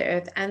from Mother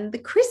Earth and the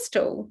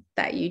crystal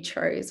that you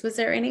chose. Was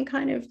there any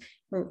kind of,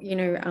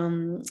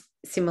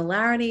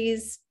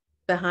 similarities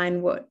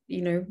behind what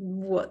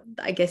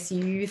I guess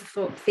you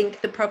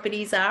think the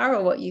properties are,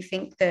 or what you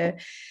think the,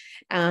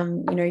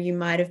 you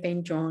might have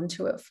been drawn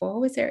to it for?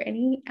 Was there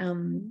any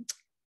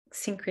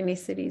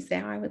synchronicities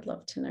there? I would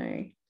love to know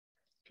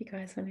if you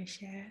guys want to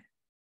share.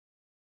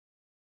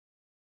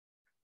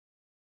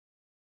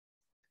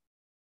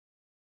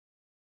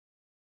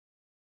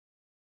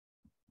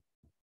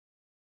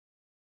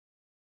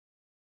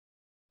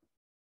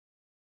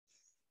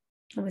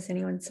 Or was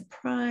anyone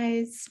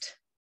surprised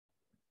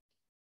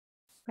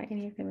by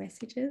any of the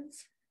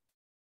messages?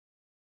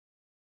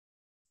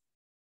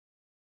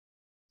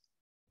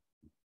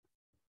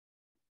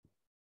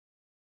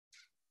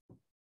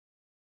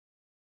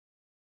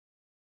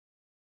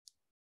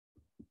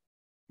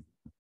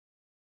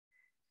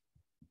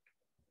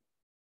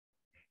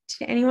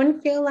 Did anyone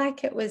feel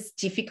like it was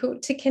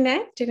difficult to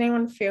connect? Did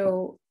anyone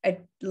feel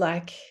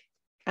like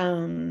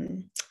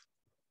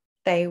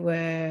they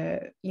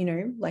were,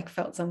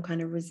 felt some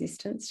kind of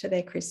resistance to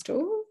their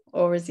crystal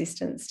or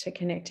resistance to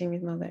connecting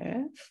with Mother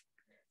Earth?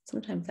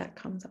 Sometimes that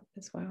comes up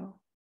as well.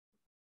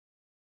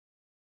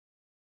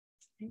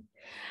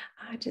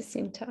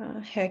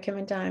 Jacinta,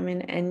 Herkimer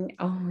Diamond, and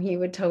you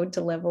were told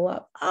to level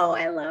up. Oh,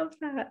 I love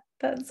that.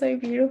 That's so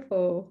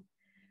beautiful.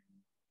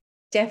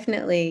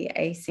 Definitely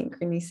a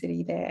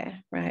synchronicity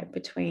there, right,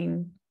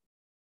 between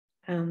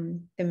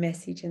the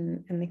message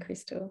and the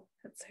crystal.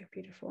 That's so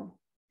beautiful.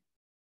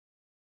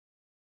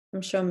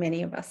 I'm sure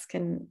many of us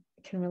can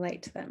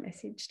relate to that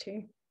message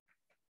too.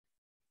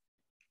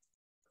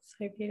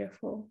 So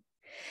beautiful.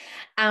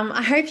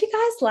 I hope you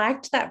guys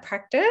liked that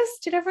practice.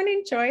 Did everyone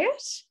enjoy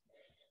it?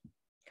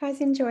 You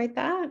guys enjoyed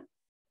that?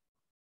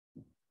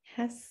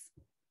 Yes.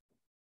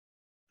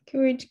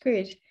 Good.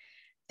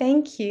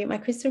 Thank you. My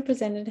crystal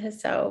presented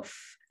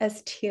herself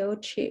as teal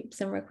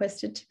chips and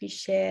requested to be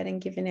shared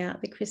and given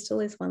out. The crystal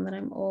is one that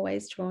I'm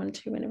always drawn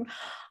to whenever.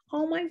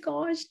 Oh my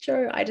gosh,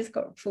 Jo, I just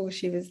got full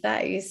shivers.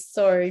 That is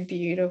so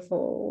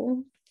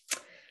beautiful.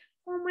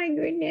 Oh my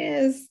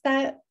goodness,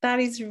 that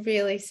is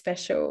really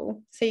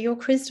special. So your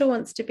crystal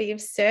wants to be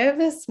of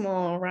service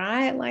more,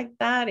 right? Like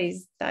that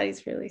is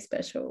really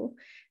special.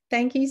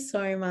 Thank you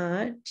so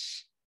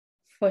much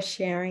for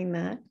sharing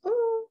that.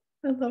 Oh,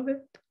 I love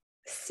it.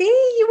 See,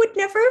 you would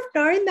never have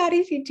known that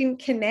if you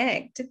didn't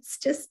connect. It's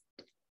just,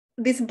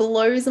 this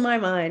blows my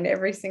mind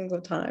every single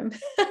time.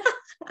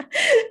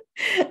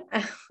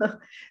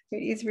 It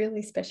is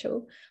really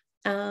special.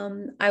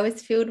 I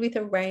was filled with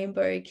a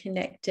rainbow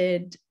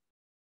connected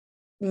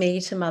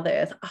me to Mother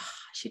Earth. Oh,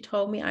 she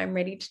told me I'm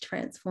ready to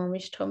transform.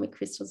 She told me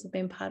crystals have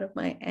been part of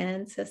my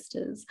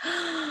ancestors.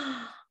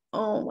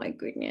 Oh my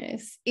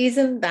goodness.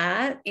 Isn't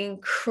that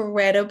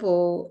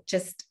incredible?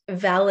 Just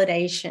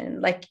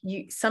validation. Like,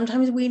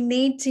 sometimes we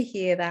need to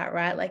hear that,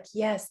 right? Like,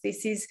 yes,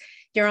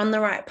 you're on the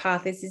right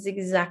path. This is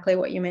exactly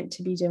what you're meant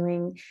to be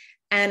doing.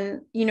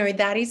 And,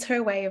 that is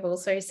her way of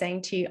also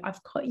saying to you,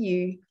 I've got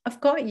you.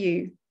 I've got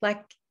you.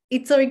 Like,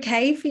 it's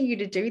okay for you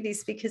to do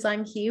this because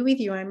I'm here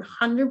with you. I'm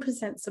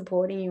 100%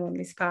 supporting you on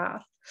this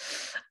path.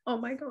 Oh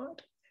my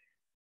God.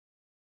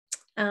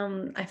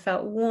 I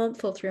felt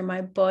warmth all through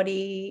my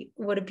body.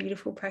 What a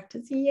beautiful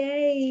practice.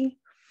 Yay.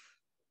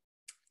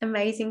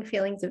 Amazing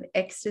feelings of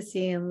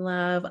ecstasy and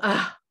love.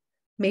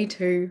 Me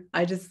too.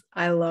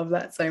 I love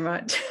that so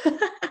much.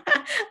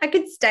 I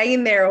could stay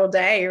in there all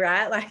day,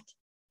 right? Like,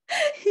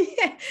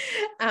 yeah.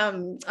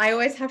 I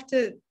always have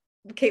to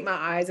keep my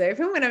eyes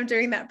open when I'm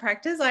doing that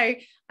practice. I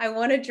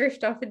want to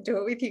drift off and do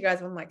it with you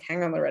guys. I'm like,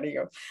 hang on, Loretta,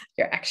 you're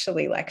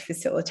actually like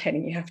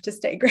facilitating. You have to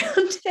stay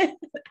grounded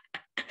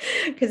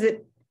because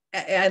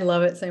I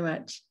love it so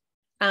much.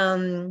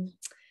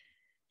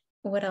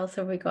 What else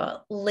have we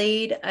got?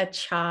 Lead a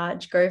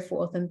charge, go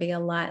forth and be a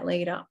light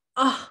leader.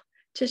 Oh,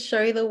 to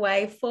show the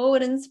way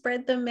forward and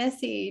spread the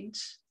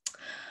message.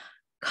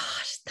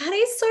 Gosh, that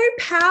is so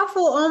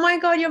powerful. Oh my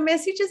God, your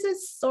messages are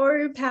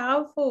so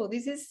powerful.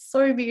 This is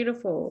so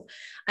beautiful.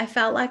 I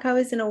felt like I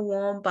was in a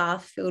warm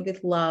bath filled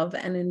with love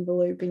and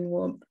enveloping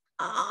warmth.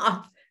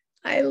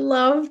 I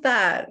love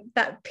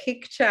that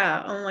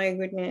picture. Oh my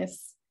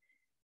goodness.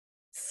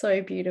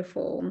 So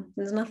beautiful.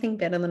 There's nothing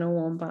better than a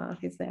warm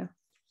bath, is there?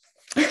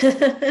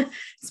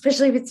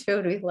 Especially if it's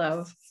filled with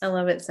love. I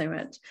love it so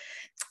much.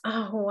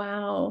 Oh,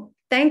 wow.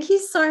 Thank you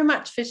so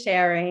much for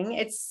sharing.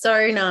 It's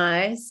so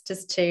nice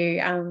just to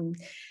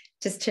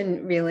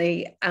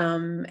really,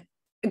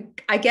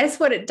 I guess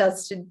what it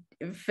does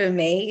for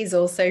me is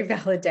also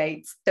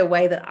validates the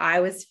way that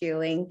I was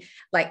feeling,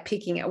 like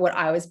picking up what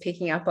I was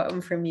picking up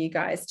on from you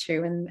guys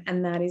too.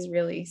 And that is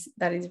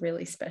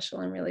really special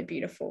and really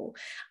beautiful.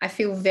 I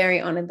feel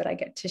very honored that I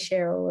get to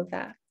share all of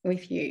that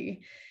with you.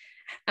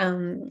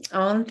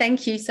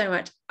 Thank you so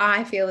much.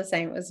 I feel the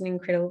same. It was an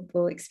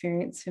incredible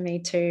experience for me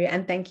too.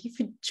 And thank you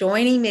for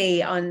joining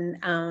me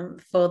on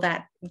for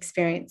that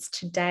experience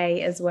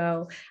today as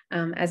well.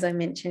 As I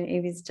mentioned,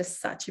 it is just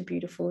such a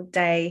beautiful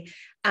day.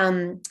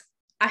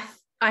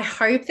 I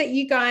hope that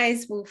you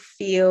guys will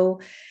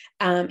feel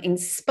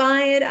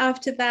inspired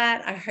after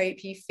that. I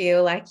hope you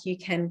feel like you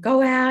can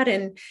go out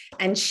and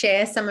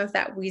share some of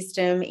that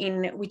wisdom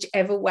in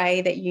whichever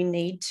way that you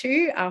need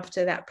to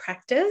after that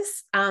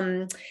practice.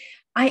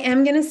 I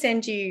am going to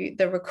send you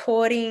the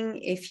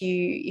recording if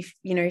you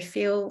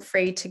feel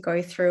free to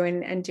go through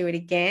and do it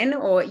again,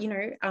 or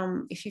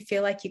if you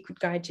feel like you could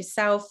guide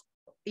yourself,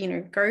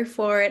 go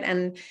for it.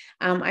 And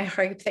I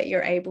hope that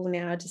you're able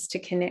now just to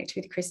connect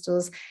with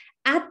crystals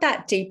at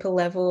that deeper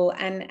level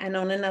and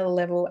on another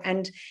level,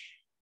 and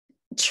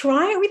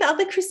try it with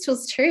other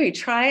crystals too.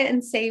 Try it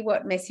and see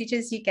what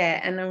messages you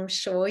get, and I'm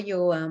sure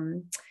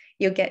you'll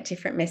get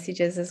different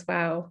messages as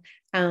well.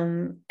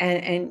 And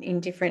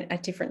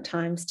at different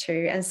times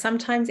too. And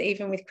sometimes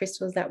even with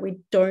crystals that we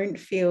don't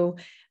feel,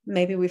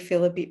 maybe we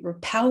feel a bit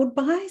repelled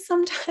by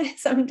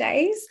sometimes, some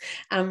days,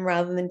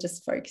 rather than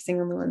just focusing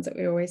on the ones that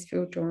we always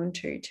feel drawn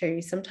to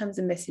too. Sometimes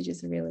the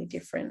messages are really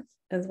different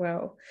as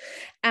well.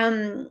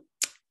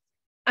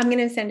 I'm going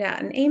to send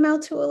out an email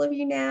to all of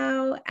you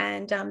now.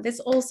 And there's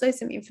also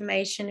some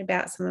information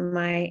about some of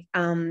my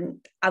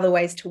other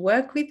ways to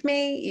work with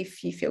me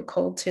if you feel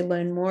called to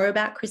learn more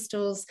about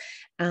crystals.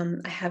 I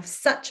have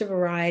such a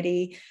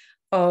variety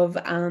of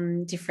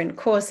different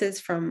courses,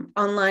 from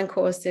online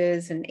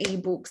courses and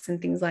ebooks and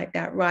things like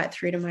that, right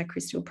through to my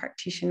crystal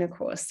practitioner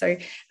course. So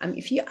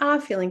if you are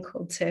feeling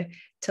called to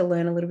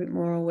learn a little bit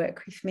more or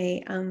work with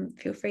me,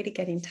 feel free to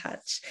get in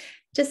touch.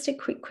 Just a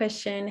quick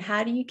question.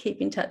 How do you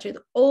keep in touch with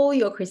all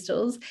your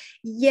crystals?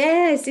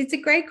 Yes, it's a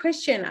great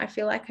question. I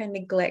feel like I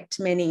neglect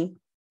many.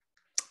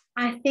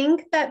 I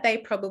think that they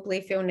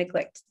probably feel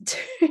neglected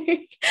too,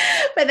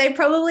 but they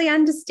probably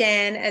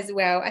understand as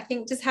well. I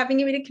think just having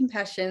a bit of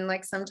compassion,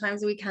 like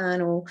sometimes we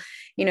can't all,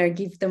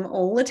 give them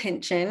all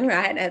attention,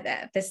 right,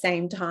 at the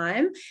same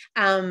time.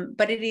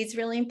 But it is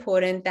really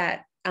important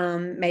that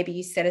maybe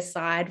you set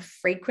aside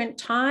frequent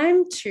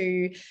time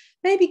to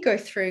maybe go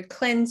through,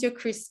 cleanse your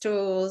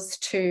crystals,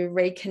 to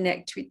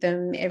reconnect with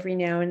them every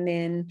now and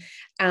then.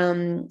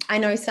 I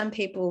know some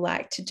people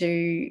like to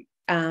do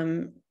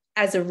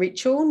as a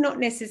ritual, not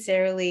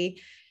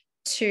necessarily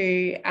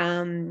to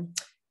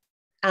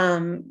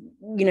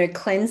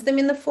cleanse them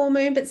in the full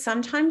moon, but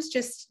sometimes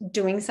just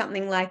doing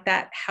something like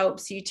that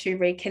helps you to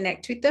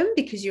reconnect with them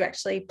because you're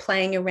actually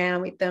playing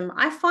around with them.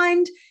 I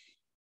find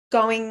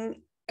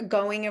going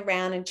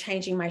around and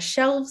changing my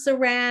shelves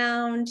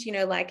around,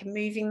 like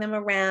moving them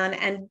around.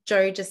 And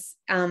Joe just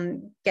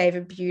gave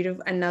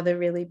another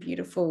really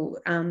beautiful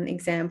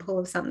example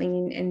of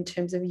something in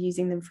terms of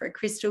using them for a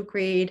crystal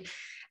grid.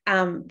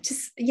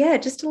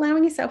 Just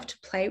allowing yourself to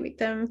play with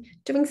them,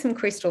 doing some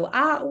crystal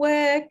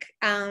artwork.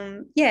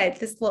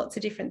 There's lots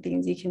of different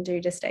things you can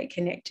do to stay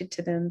connected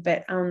to them,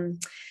 but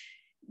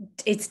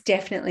it's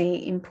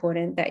definitely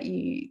important that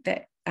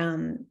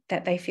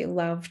they feel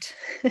loved,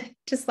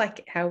 just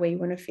like how we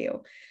want to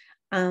feel.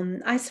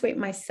 I sweep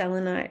my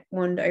selenite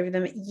wand over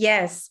them.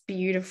 Yes,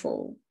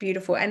 beautiful.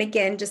 And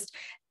again, just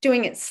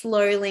doing it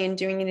slowly and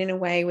doing it in a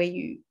way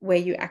where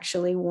you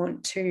actually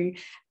want to,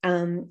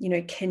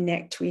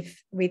 connect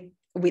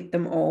with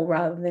them all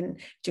rather than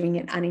doing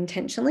it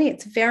unintentionally.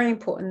 It's very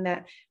important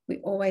that we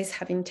always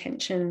have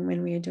intention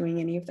when we are doing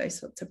any of those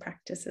sorts of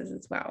practices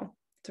as well.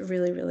 It's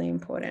really, really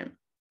important.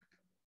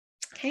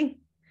 Okay,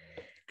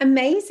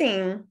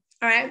 amazing.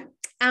 All right.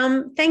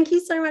 Thank you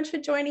so much for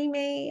joining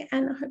me,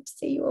 and I hope to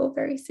see you all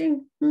very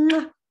soon.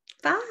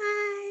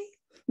 Bye.